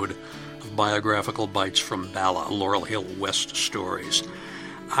episode of Biographical Bites from Bala, Laurel Hill West Stories.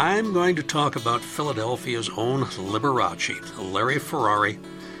 I'm going to talk about Philadelphia's own Liberace, Larry Ferrari,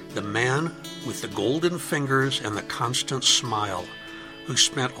 the man with the golden fingers and the constant smile, who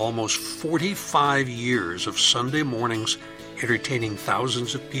spent almost 45 years of Sunday mornings entertaining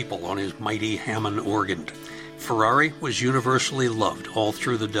thousands of people on his mighty Hammond organ. Ferrari was universally loved all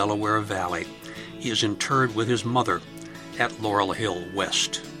through the Delaware Valley. He is interred with his mother at Laurel Hill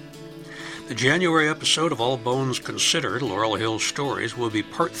West. The January episode of All Bones Considered, Laurel Hill Stories, will be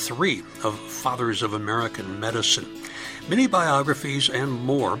part 3 of Fathers of American Medicine. Many biographies and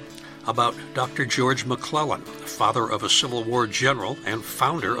more about Dr. George McClellan, father of a Civil War general and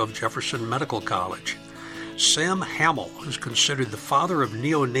founder of Jefferson Medical College. Sam Hamill, who's considered the father of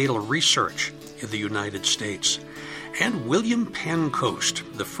neonatal research in the United States, and William Pancoast,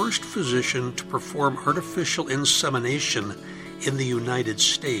 the first physician to perform artificial insemination in the United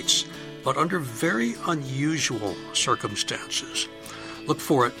States, but under very unusual circumstances. Look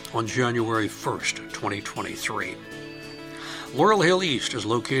for it on January 1st, 2023. Laurel Hill East is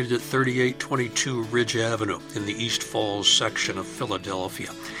located at 3822 Ridge Avenue in the East Falls section of Philadelphia.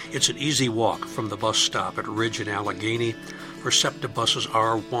 It's an easy walk from the bus stop at Ridge and Allegheny for SEPTA buses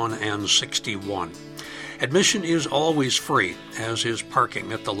R1 and 61. Admission is always free, as is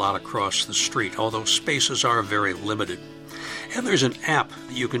parking at the lot across the street, although spaces are very limited. And there's an app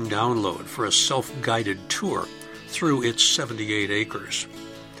that you can download for a self-guided tour through its 78 acres.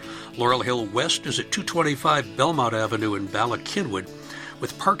 Laurel Hill West is at 225 Belmont Avenue in Bala Cynwyd,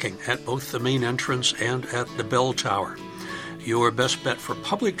 with parking at both the main entrance and at the bell tower. Your best bet for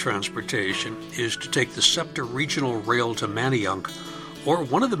public transportation is to take the SEPTA Regional Rail to Manayunk, or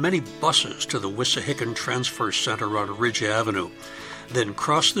one of the many buses to the Wissahickon Transfer Center on Ridge Avenue. Then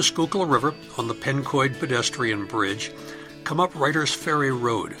cross the Schuylkill River on the Pencoed pedestrian bridge, come up Writers Ferry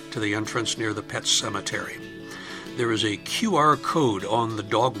Road to the entrance near the Pet Cemetery. There is a QR code on the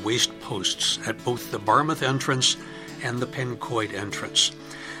dog waste posts at both the Barmouth entrance and the Pencoed entrance.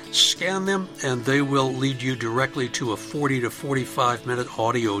 Scan them and they will lead you directly to a 40 to 45 minute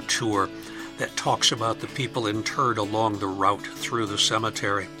audio tour that talks about the people interred along the route through the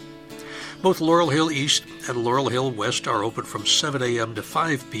cemetery. Both Laurel Hill East and Laurel Hill West are open from 7 a.m. to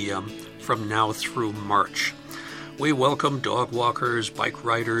 5 p.m. from now through March. We welcome dog walkers, bike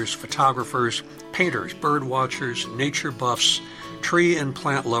riders, photographers, painters, bird watchers, nature buffs, tree and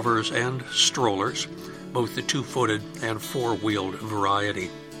plant lovers, and strollers, both the 2-footed and 4-wheeled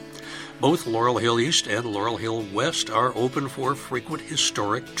variety. Both Laurel Hill East and Laurel Hill West are open for frequent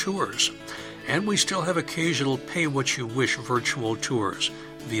historic tours, and we still have occasional pay-what-you-wish virtual tours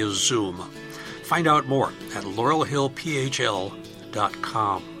via Zoom. Find out more at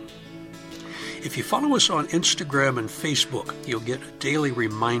laurelhillphl.com. If you follow us on Instagram and Facebook, you'll get a daily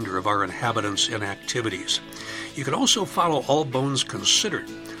reminder of our inhabitants and activities. You can also follow All Bones Considered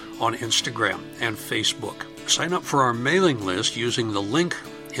on Instagram and Facebook. Sign up for our mailing list using the link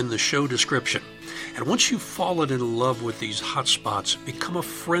in the show description. And once you've fallen in love with these hotspots, become a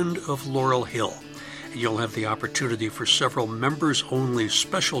friend of Laurel Hill. And you'll have the opportunity for several members-only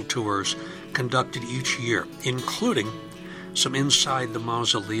special tours conducted each year, including some inside the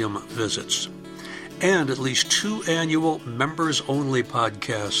mausoleum visits, and at least 2 annual members-only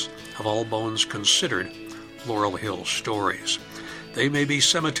podcasts of All Bones Considered Laurel Hill Stories. They may be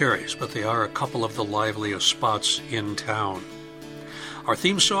cemeteries, but they are a couple of the liveliest spots in town. Our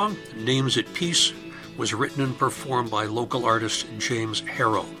theme song, Names at Peace, was written and performed by local artist James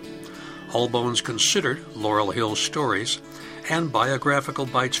Harrow. All Bones Considered Laurel Hill Stories and Biographical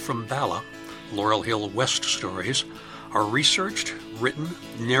Bites from Bala, Laurel Hill West Stories, are researched, written,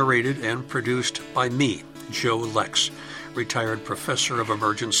 narrated, and produced by me, Joe Lex, retired professor of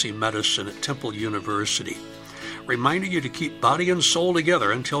emergency medicine at Temple University. Reminding you to keep body and soul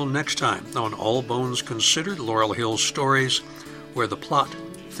together until next time on All Bones Considered Laurel Hill Stories, where the plot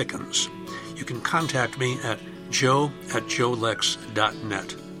thickens. You can contact me at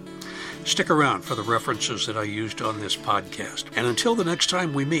joe@joelex.net. Stick around for the references that I used on this podcast. And until the next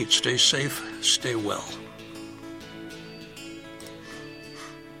time we meet, stay safe, stay well.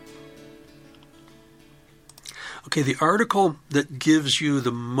 Okay, the article that gives you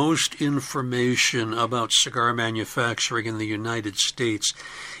the most information about cigar manufacturing in the United States,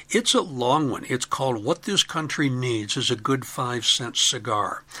 it's a long one. It's called What This Country Needs is a Good 5-Cent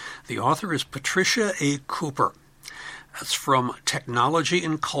Cigar. The author is Patricia A. Cooper. That's from Technology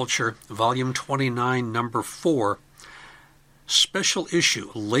and Culture, Volume 29, Number 4, Special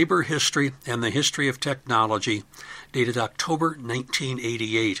Issue, Labor History and the History of Technology, dated October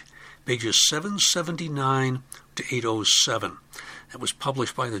 1988, pages 779 to 807. It was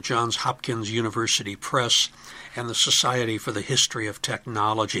published by the Johns Hopkins University Press and the Society for the History of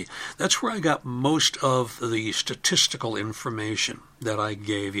Technology. That's where I got most of the statistical information that I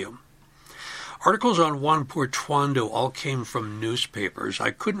gave you. Articles on Juan Portuondo all came from newspapers.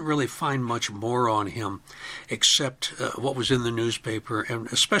 I couldn't really find much more on him except what was in the newspaper, and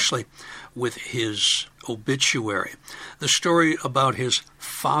especially with his obituary. The story about his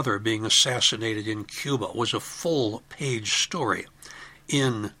father being assassinated in Cuba was a full-page story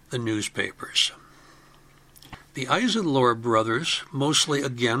in the newspapers. The Eisenlohr brothers, mostly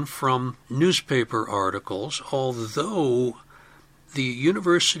again from newspaper articles, although the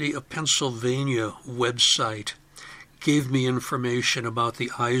University of Pennsylvania website gave me information about the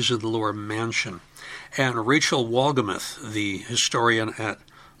Eisenlohr mansion, and Rachel Wolgemuth, the historian at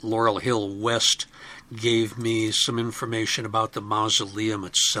Laurel Hill West, gave me some information about the mausoleum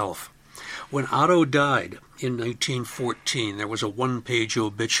itself. When Otto died in 1914, there was a one-page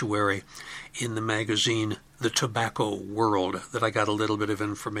obituary in the magazine The Tobacco World that I got a little bit of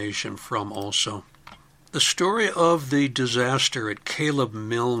information from also. The story of the disaster at Caleb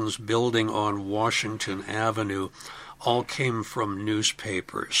Milne's building on Washington Avenue all came from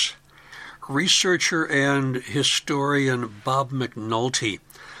newspapers. Researcher and historian Bob McNulty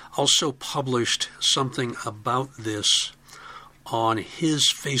also published something about this on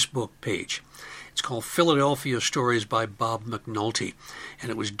his Facebook page. It's called Philadelphia Stories by Bob McNulty,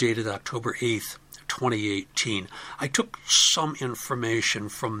 and it was dated October 8th, 2018. I took some information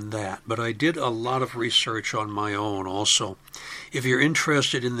from that, but I did a lot of research on my own also. If you're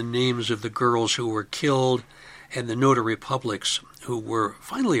interested in the names of the girls who were killed and the notary publics who were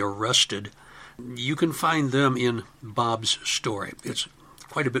finally arrested, you can find them in Bob's story. It's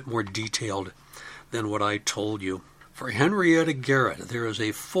quite a bit more detailed than what I told you. For Henrietta Garrett, there is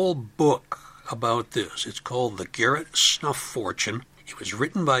a full book about this. It's called The Garrett Snuff Fortune. It was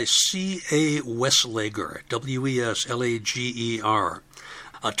written by C.A. Weslager, Weslager,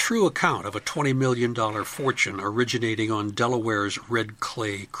 a true account of a $20 million fortune originating on Delaware's Red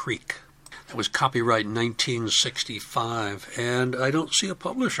Clay Creek. That was copyright 1965, and I don't see a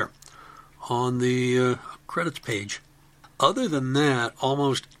publisher on the credits page. Other than that,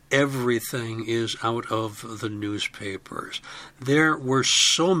 almost everything is out of the newspapers. There were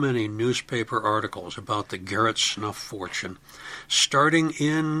so many newspaper articles about the Garrett Snuff Fortune, starting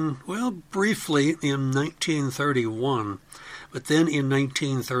briefly in 1931, but then in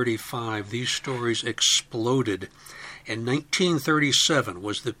 1935, these stories exploded, and 1937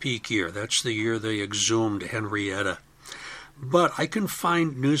 was the peak year. That's the year they exhumed Henrietta. But I can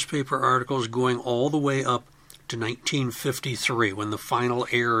find newspaper articles going all the way up to 1953, when the final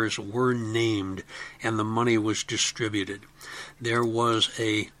heirs were named and the money was distributed. There was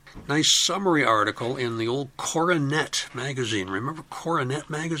a nice summary article in the old Coronet magazine. Remember Coronet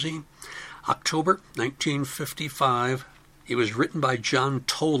magazine? October 1955. It was written by John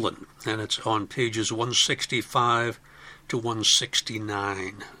Tolan, and it's on pages 165 to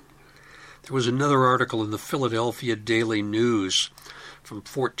 169. There was another article in the Philadelphia Daily News from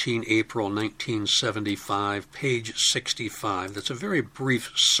 14 April 1975, page 65. That's a very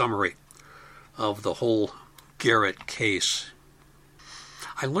brief summary of the whole Garrett case.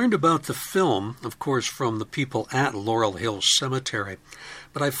 I learned about the film, of course, from the people at Laurel Hill Cemetery,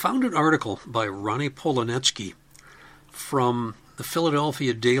 but I found an article by Ronnie Polonetsky from the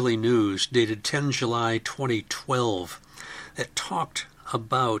Philadelphia Daily News dated 10 July 2012 that talked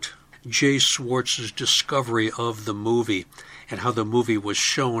about Jay Swartz's discovery of the movie and how the movie was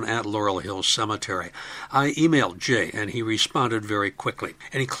shown at Laurel Hill Cemetery. I emailed Jay, and he responded very quickly.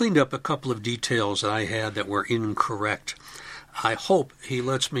 And he cleaned up a couple of details that I had that were incorrect. I hope he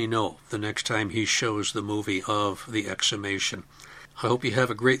lets me know the next time he shows the movie of the exhumation. I hope you have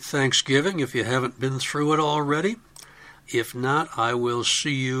a great Thanksgiving if you haven't been through it already. If not, I will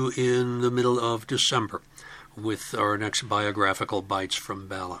see you in the middle of December with our next biographical Bites from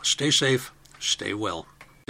Bala. Stay safe, stay well.